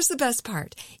 And here's the best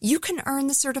part. You can earn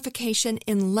the certification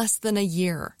in less than a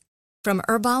year. From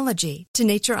herbology to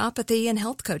naturopathy and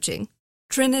health coaching,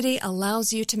 Trinity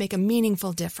allows you to make a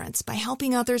meaningful difference by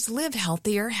helping others live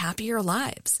healthier, happier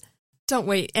lives. Don't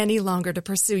wait any longer to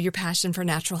pursue your passion for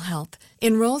natural health.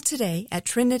 Enroll today at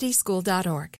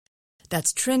trinityschool.org.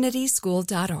 That's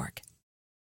trinityschool.org.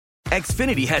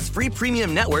 Xfinity has free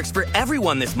premium networks for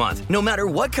everyone this month, no matter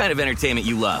what kind of entertainment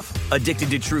you love.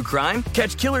 Addicted to true crime?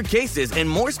 Catch killer cases and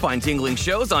more spine-tingling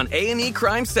shows on A&E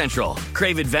Crime Central.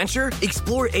 Crave adventure?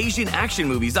 Explore Asian action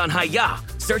movies on Hi-YAH.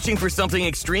 Searching for something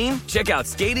extreme? Check out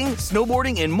skating,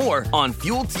 snowboarding, and more on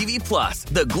Fuel TV Plus,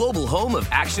 the global home of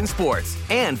action sports.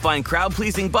 And find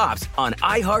crowd-pleasing bops on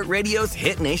iHeartRadio's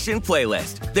Hit Nation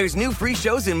playlist. There's new free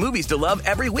shows and movies to love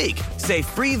every week. Say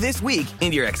free this week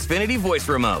in your Xfinity voice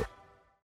remote.